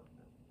dark.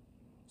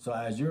 So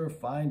as you're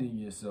finding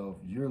yourself,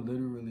 you're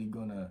literally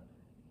gonna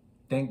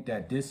think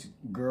that this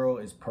girl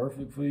is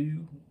perfect for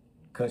you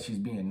because she's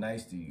being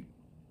nice to you.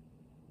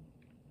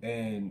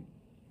 And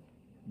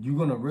you're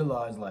gonna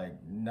realize like,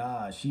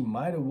 nah, she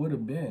might have would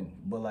have been,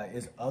 but like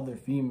it's other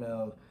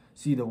females.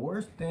 See, the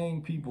worst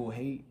thing people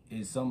hate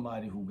is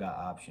somebody who got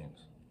options.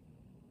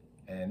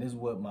 And this is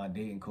what my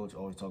dating coach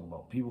always talk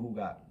about. People who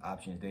got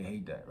options, they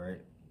hate that,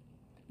 right?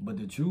 But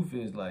the truth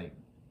is like,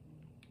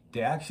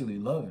 they actually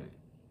love it.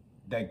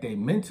 like they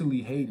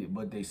mentally hate it,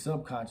 but they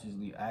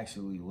subconsciously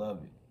actually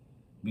love it.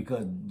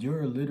 Because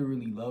you're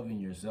literally loving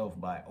yourself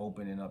by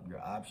opening up your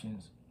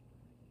options.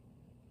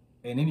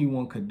 And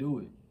anyone could do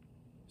it.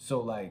 So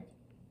like,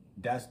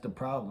 that's the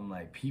problem.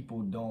 Like,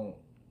 people don't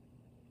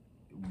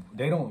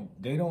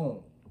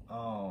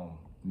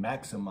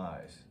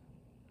maximize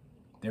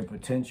their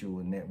potential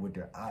with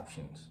their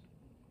options,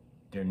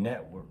 their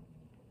network.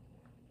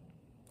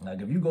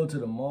 Like, if you go to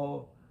the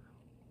mall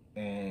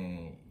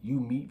and you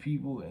meet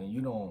people and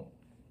you don't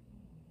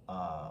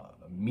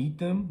meet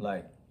them,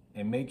 like,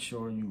 and make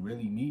sure you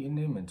really meeting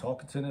them and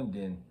talking to them,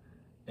 then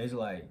it's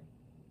like,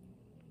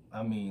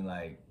 I mean,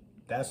 like,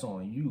 that's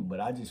on you.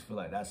 But I just feel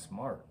like that's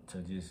smart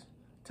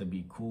to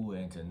be cool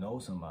and to know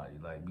somebody,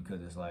 like,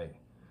 because it's like,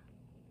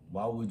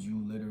 why would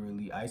you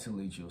literally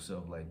isolate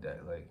yourself like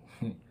that? Like,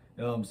 you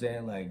know what I'm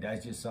saying? Like,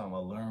 that's just something,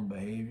 a learned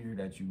behavior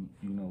that you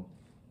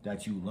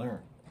learn.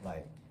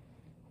 Like,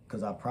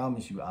 because I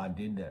promise you, I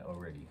did that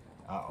already.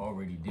 I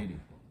already did it.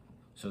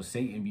 So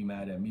Satan be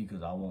mad at me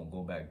because I won't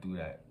go back through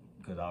that,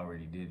 because I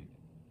already did it.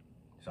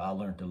 So I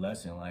learned the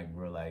lesson, like,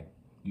 bro, like,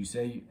 you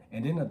say,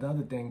 and then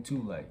another thing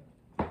too, like,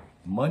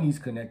 money's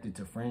connected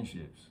to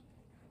friendships.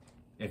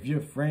 If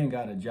your friend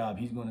got a job,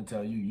 he's going to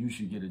tell you you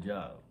should get a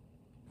job.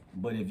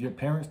 But if your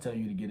parents tell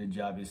you to get a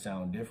job, it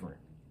sounds different.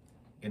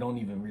 It don't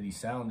even really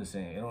sound the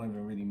same. It don't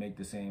even really make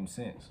the same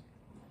sense.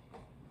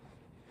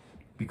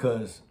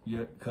 Because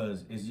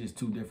it's just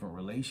two different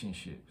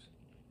relationships.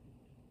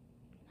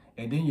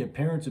 And then your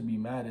parents will be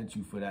mad at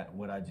you for that,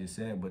 what I just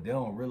said, but they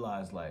don't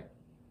realize, like,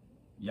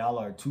 y'all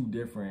are two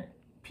different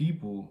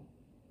people.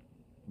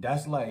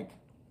 That's like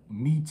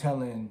me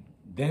telling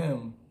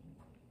them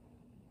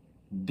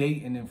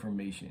dating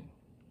information.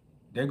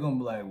 They're going to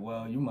be like,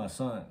 well, you my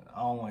son. I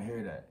don't want to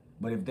hear that.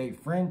 But if they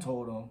friend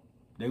told them,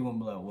 they're going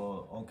to be like,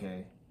 well,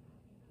 okay.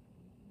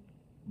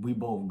 We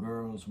both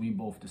girls. We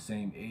both the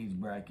same age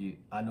bracket.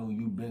 I know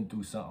you've been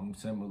through something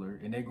similar.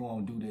 And they're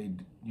going to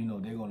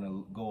they're going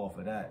to go off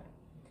of that.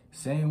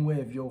 Same way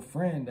if your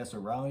friend that's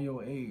around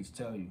your age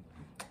tell you,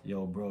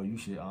 yo, bro, you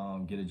should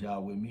get a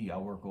job with me. I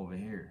work over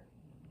here.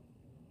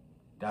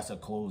 That's a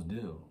closed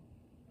deal.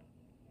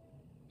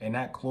 And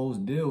that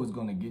closed deal is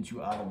going to get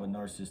you out of a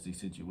narcissistic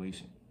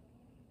situation.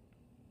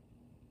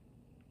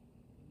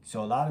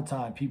 So a lot of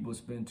time people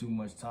spend too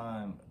much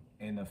time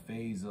in a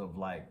phase of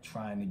like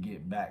trying to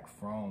get back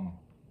from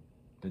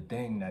the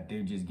thing that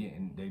they're just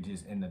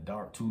in the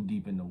dark, too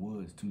deep in the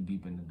woods, too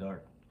deep in the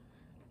dark.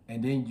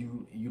 And then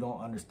you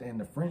don't understand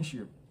the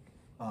friendship,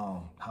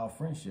 how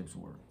friendships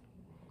work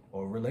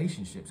or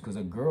relationships. Because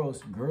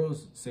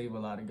girls save a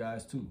lot of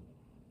guys too.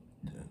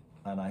 Yeah.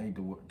 And I hate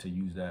to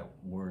use that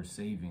word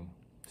saving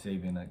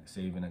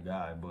a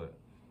guy, but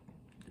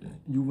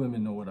you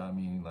women know what I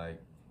mean. Like,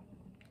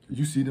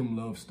 you see them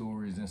love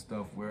stories and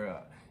stuff where,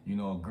 a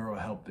girl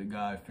helped a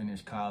guy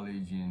finish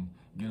college and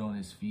get on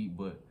his feet.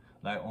 But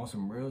like on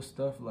some real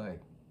stuff,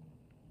 like,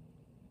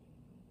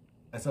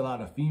 that's a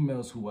lot of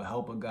females who will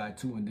help a guy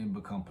too and then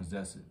become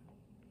possessive.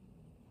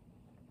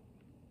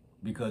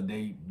 Because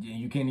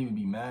you can't even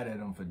be mad at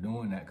them for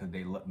doing that, because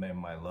they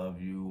might love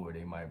you or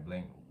they might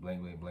blank,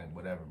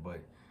 whatever.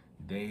 But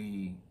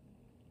they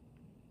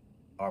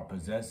are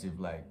possessive.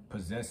 Like,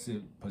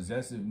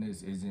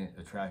 possessiveness isn't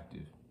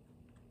attractive.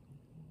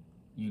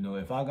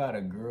 If I got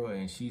a girl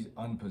and she's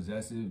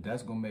unpossessive,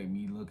 that's gonna make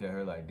me look at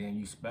her like, damn,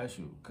 you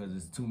special, because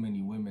there's too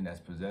many women that's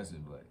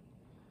possessive. Like,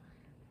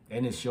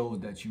 and it shows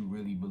that you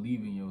really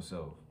believe in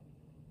yourself.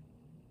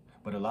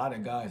 But a lot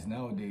of guys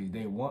nowadays,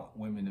 they want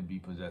women to be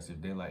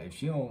possessive. They're like, if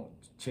she don't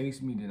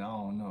chase me, then I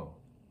don't know.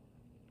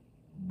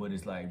 But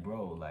it's like,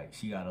 bro, like,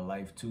 she got a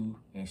life too,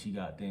 and she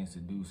got things to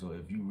do. So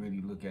if you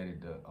really look at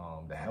it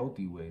the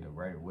healthy way, the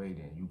right way,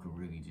 then you could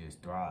really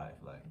just thrive.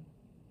 Like,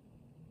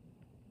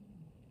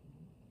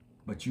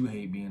 but you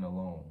hate being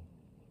alone.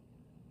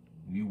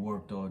 You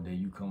worked all day,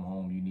 you come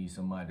home, you need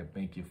somebody to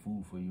make your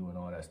food for you and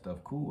all that stuff.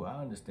 Cool,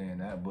 I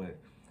understand that, but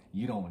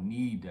you don't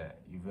need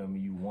that. You feel me?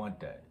 You want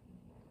that.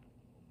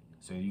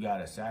 So you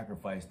gotta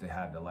sacrifice to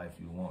have the life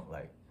you want.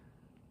 Like,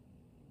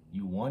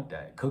 you want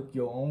that. Cook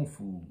your own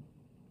food.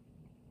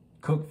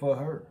 Cook for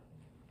her.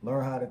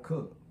 Learn how to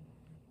cook.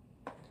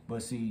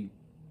 But see,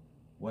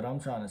 what I'm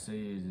trying to say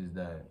is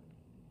that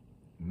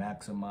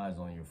maximize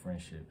on your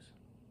friendships.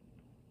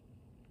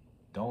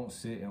 Don't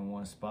sit in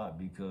one spot,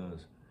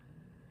 because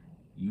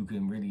you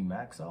can really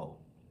max out.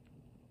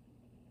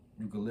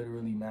 You can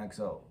literally max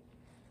out.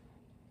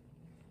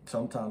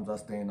 Sometimes I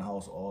stay in the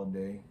house all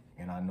day,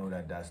 and I know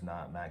that that's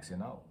not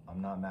maxing out.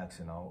 I'm not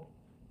maxing out.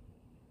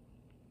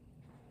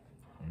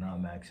 I'm not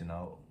maxing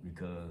out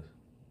because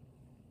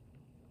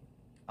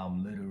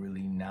I'm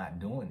literally not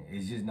doing it.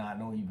 It's just not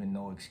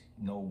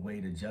no way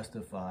to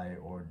justify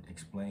or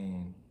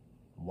explain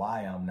why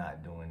I'm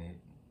not doing it.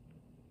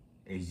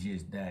 It's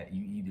just that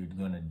you either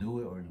gonna do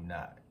it or you're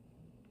not.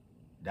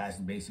 That's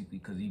basically,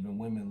 because even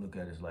women look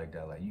at us like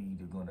that. Like, you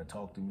either gonna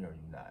talk to me or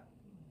you're not.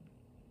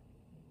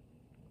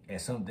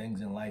 And some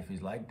things in life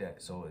is like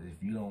that. So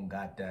if you don't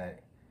got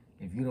that,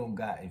 if you don't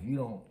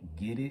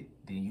get it,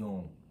 then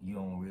you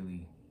don't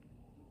really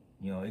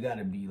You know, it got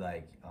to be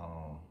like,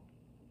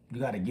 you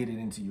got to get it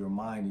into your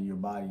mind and your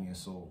body and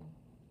soul.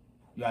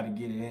 You got to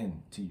get it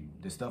into you.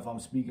 The stuff I'm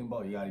speaking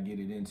about, you got to get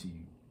it into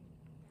you.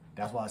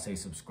 That's why I say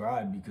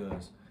subscribe,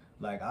 because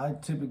like I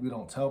typically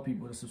don't tell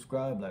people to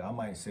subscribe. Like I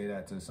might say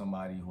that to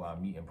somebody who I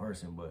meet in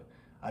person, but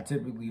I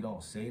typically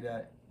don't say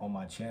that on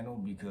my channel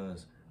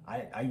because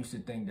I used to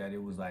think that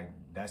it was like,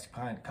 that's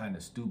kind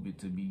of stupid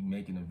to be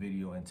making a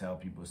video and tell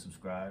people to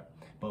subscribe.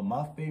 But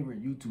my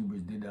favorite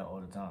YouTubers did that all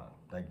the time.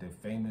 Like the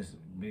famous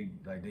big,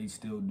 like they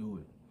still do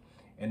it.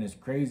 And it's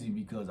crazy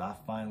because I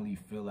finally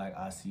feel like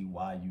I see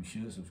why you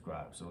should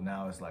subscribe. So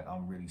now it's like,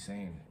 I'm really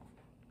saying it.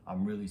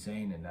 I'm really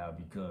saying it now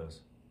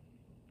because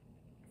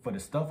for the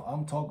stuff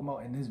I'm talking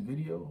about in this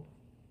video,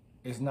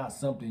 it's not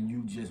something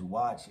you just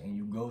watch and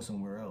you go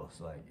somewhere else.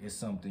 Like, it's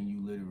something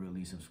you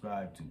literally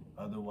subscribe to.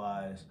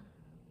 Otherwise,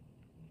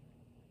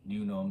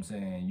 you know what I'm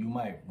saying, you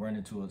might run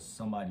into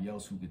somebody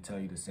else who could tell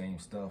you the same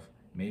stuff,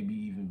 maybe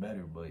even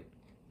better, but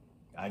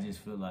I just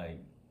feel like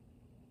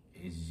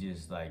it's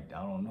just like,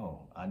 I don't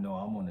know. I know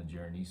I'm on a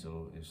journey,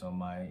 so if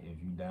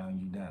you down,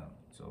 you down.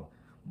 So,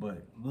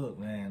 but look,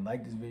 man,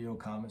 like this video,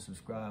 comment,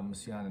 subscribe. I'm gonna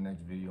see you on the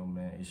next video,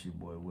 man. It's your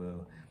boy,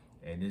 Will.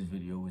 And this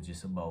video was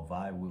just about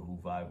vibe with who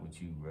vibe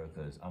with you, bro.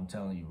 Because I'm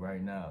telling you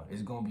right now,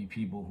 it's going to be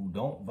people who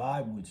don't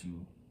vibe with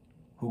you,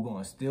 who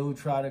going to still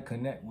try to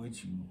connect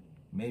with you,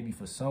 maybe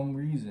for some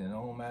reason. It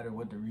don't matter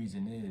what the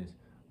reason is.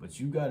 But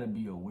you got to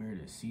be aware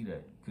to see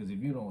that. Because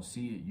if you don't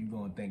see it, you're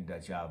going to think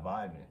that y'all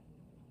vibing.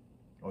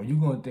 Or you're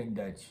going to think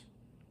that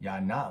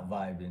y'all not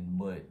vibing,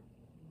 but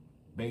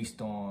based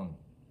on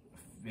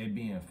it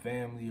being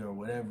family or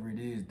whatever it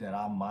is that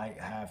I might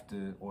have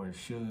to or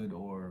should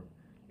or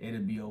it'll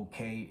be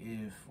okay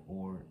if,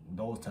 or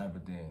those type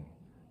of things.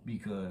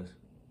 Because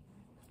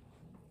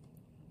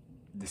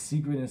the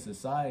secret in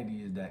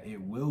society is that it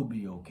will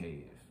be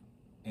okay if,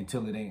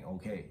 until it ain't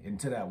okay.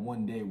 Until that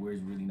one day where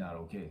it's really not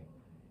okay.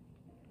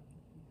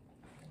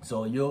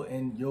 So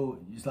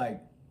it's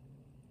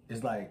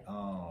like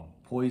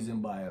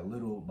poison by a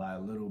little.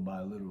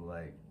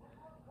 Like,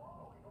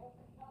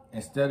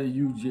 instead of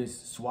you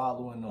just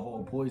swallowing the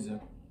whole poison,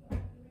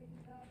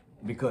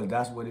 because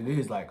that's what it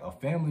is. Like, a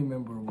family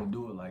member will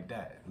do it like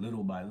that,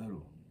 little by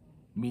little.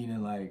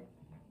 Meaning, like,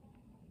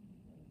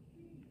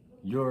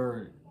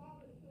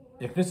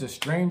 if it's a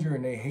stranger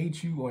and they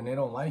hate you or they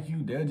don't like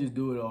you, they'll just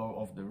do it all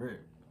off the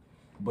rip.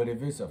 But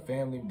if it's a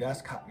family,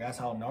 that's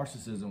how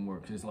narcissism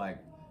works. It's like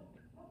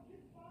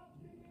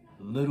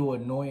little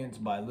annoyance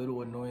by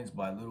little annoyance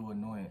by little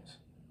annoyance.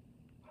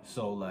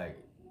 So, like,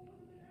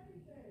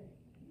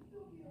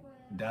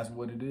 that's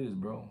what it is,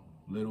 bro.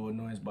 Little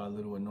annoyance by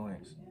little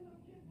annoyance.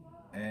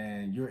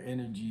 And your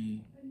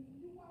energy,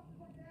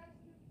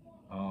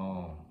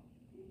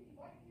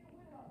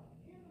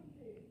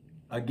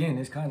 again,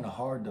 it's kind of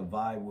hard to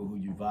vibe with who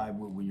you vibe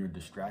with when you're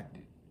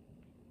distracted.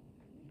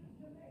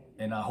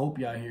 And I hope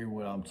y'all hear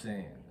what I'm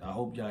saying. I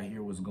hope y'all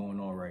hear what's going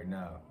on right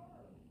now.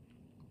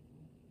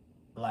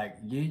 Like,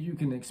 yeah, you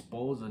can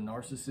expose a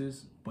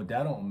narcissist, but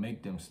that don't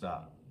make them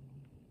stop.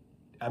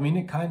 I mean,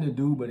 it kind of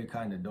do, but it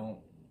kind of don't.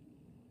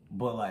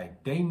 But,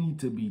 like, they need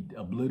to be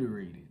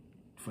obliterated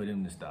for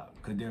them to stop,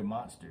 because they're a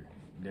monster.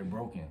 They're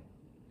broken,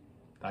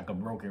 like a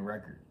broken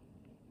record.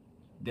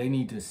 They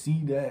need to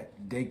see that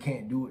they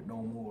can't do it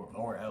no more,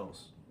 or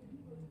else.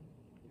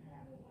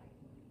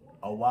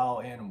 A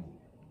wild animal.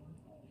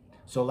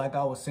 So like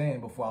I was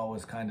saying before, I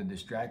was kind of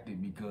distracted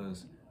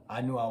because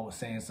I knew I was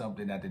saying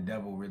something that the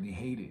devil really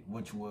hated,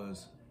 which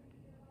was,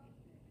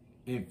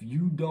 if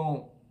you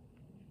don't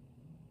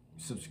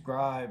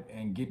subscribe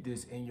and get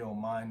this in your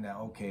mind that,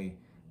 okay,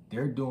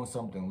 they're doing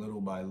something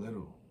little by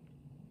little,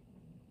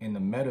 in the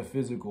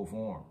metaphysical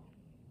form,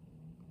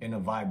 in a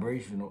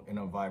vibrational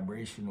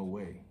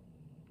way.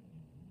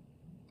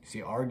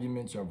 See,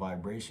 arguments are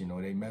vibrational.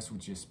 They mess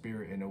with your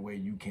spirit in a way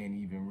you can't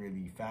even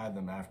really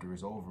fathom after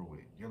it's over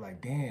with. You're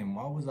like, damn,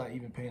 why was I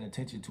even paying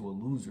attention to a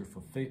loser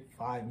for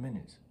 5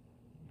 minutes?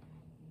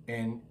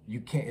 And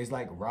you can't, it's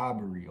like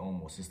robbery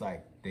almost. It's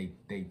like they're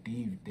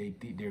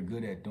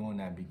good at doing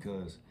that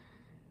because,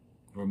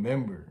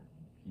 remember,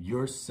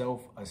 your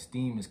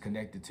self-esteem is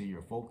connected to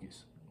your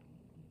focus.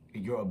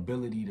 Your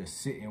ability to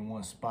sit in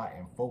one spot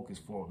and focus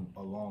for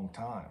a long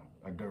time,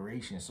 a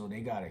duration. So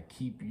they got to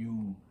keep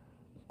you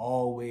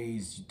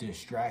always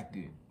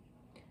distracted.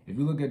 If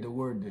you look at the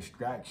word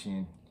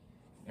distraction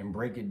and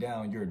break it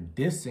down, you're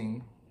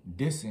dissing,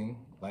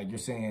 like you're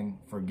saying,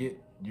 forget,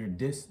 you're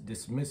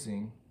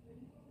dismissing,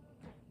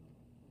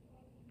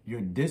 you're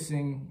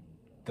dissing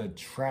the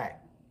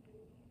track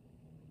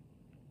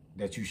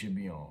that you should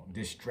be on,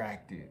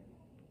 distracted.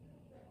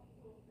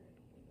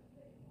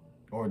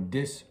 Or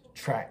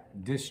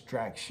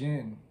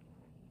distraction,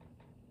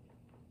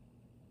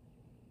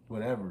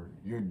 whatever.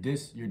 You're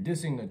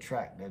dissing the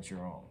track that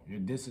you're on. You're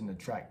dissing the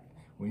track.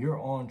 When you're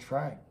on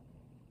track,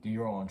 then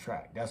you're on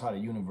track. That's how the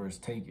universe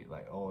take it.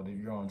 Like, oh, if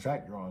you're on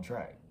track, you're on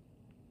track.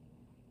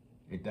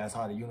 That's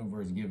how the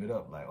universe give it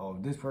up. Like, oh,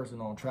 if this person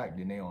on track,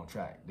 then they on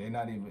track. The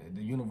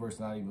universe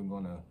not even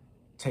gonna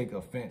take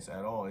offense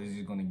at all. It's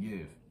just gonna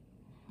give.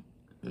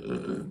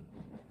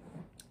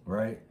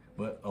 right?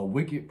 But a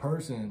wicked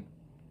person,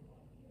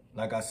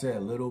 like I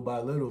said, little by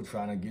little,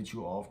 trying to get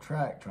you off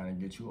track, trying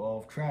to get you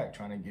off track,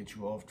 trying to get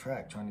you off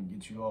track, trying to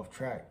get you off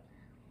track.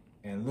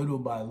 And little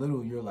by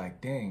little, you're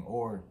like, dang,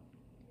 or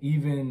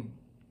even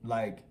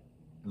like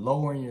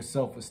lowering your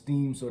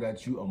self-esteem so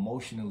that you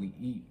emotionally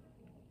eat.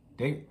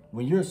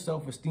 When your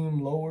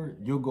self-esteem lowered,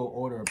 you'll go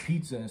order a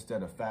pizza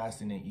instead of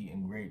fasting and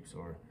eating grapes,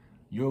 or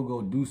you'll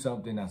go do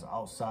something that's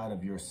outside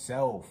of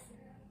yourself.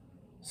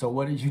 So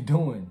what are you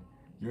doing?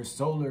 Your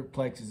solar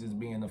plexus is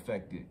being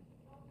affected.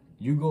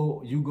 You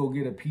go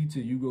get a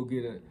pizza, you go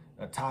get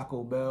a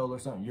Taco Bell or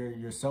something,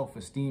 your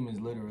self-esteem is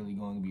literally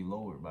going to be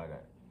lowered by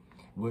that.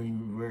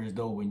 Whereas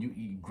though when you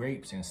eat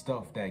grapes and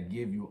stuff that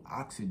give you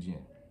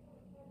oxygen,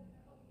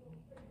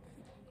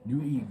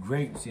 you eat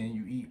grapes and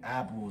you eat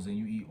apples and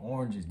you eat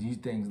oranges, these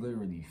things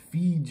literally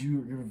feed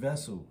you your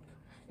vessel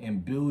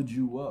and build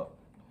you up.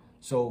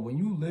 So when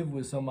you live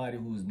with somebody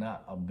who's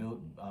not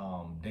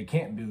they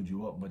can't build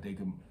you up, but they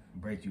can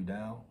break you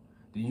down,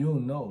 then you'll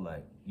know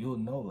like, yo,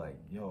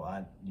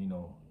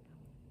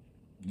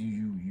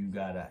 you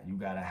gotta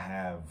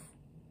have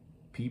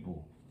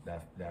people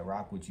that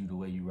rock with you the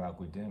way you rock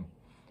with them.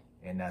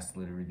 And that's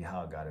literally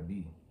how it gotta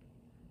be.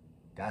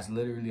 That's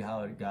literally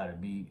how it gotta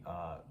be,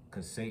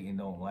 cause Satan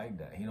don't like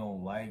that. He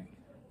don't like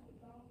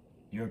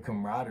your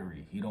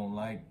camaraderie. He don't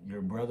like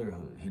your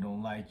brotherhood. He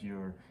don't like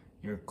your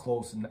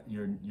close,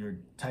 your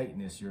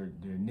tightness, your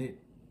knit.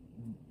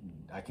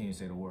 I can't even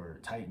say the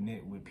word, tight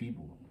knit with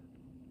people.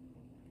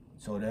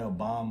 So they'll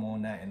bomb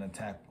on that and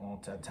attack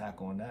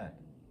on that.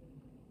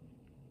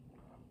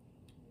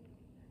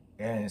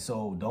 And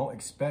so don't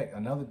expect,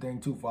 another thing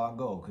too before I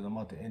go, because I'm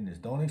about to end this,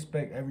 don't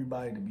expect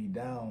everybody to be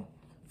down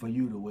for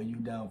you the way you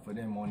down for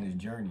them on this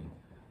journey.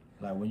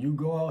 Like when you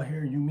go out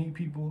here, you meet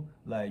people,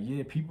 like,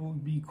 yeah, people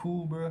be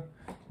cool, bro.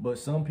 But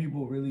some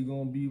people really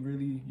gonna be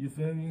you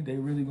feel me? They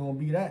really gonna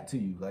be that to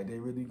you. Like they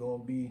really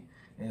gonna be,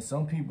 and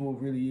some people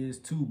really is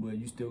too, but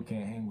you still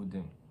can't hang with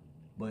them.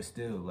 But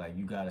still, like,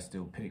 you gotta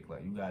still pick,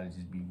 like, you gotta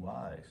just be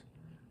wise.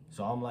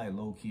 So I'm like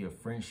low-key a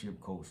friendship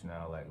coach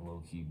now, like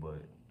low-key,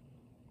 but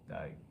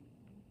like,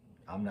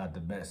 I'm not the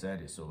best at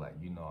it. So like,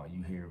 you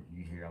hear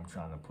I'm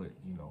trying to put,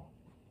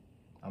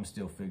 I'm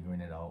still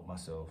figuring it out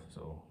myself.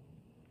 So,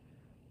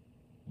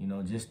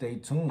 just stay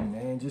tuned,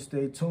 man. Just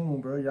stay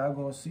tuned, bro. Y'all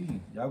gonna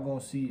see. Y'all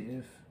gonna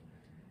see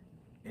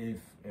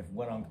if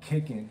what I'm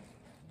kicking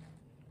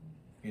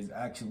is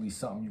actually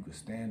something you could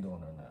stand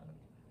on or not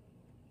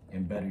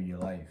and better your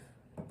life.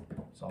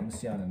 So I'm gonna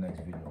see you on the next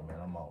video, man.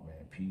 I'm out, man.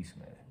 Peace,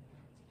 man.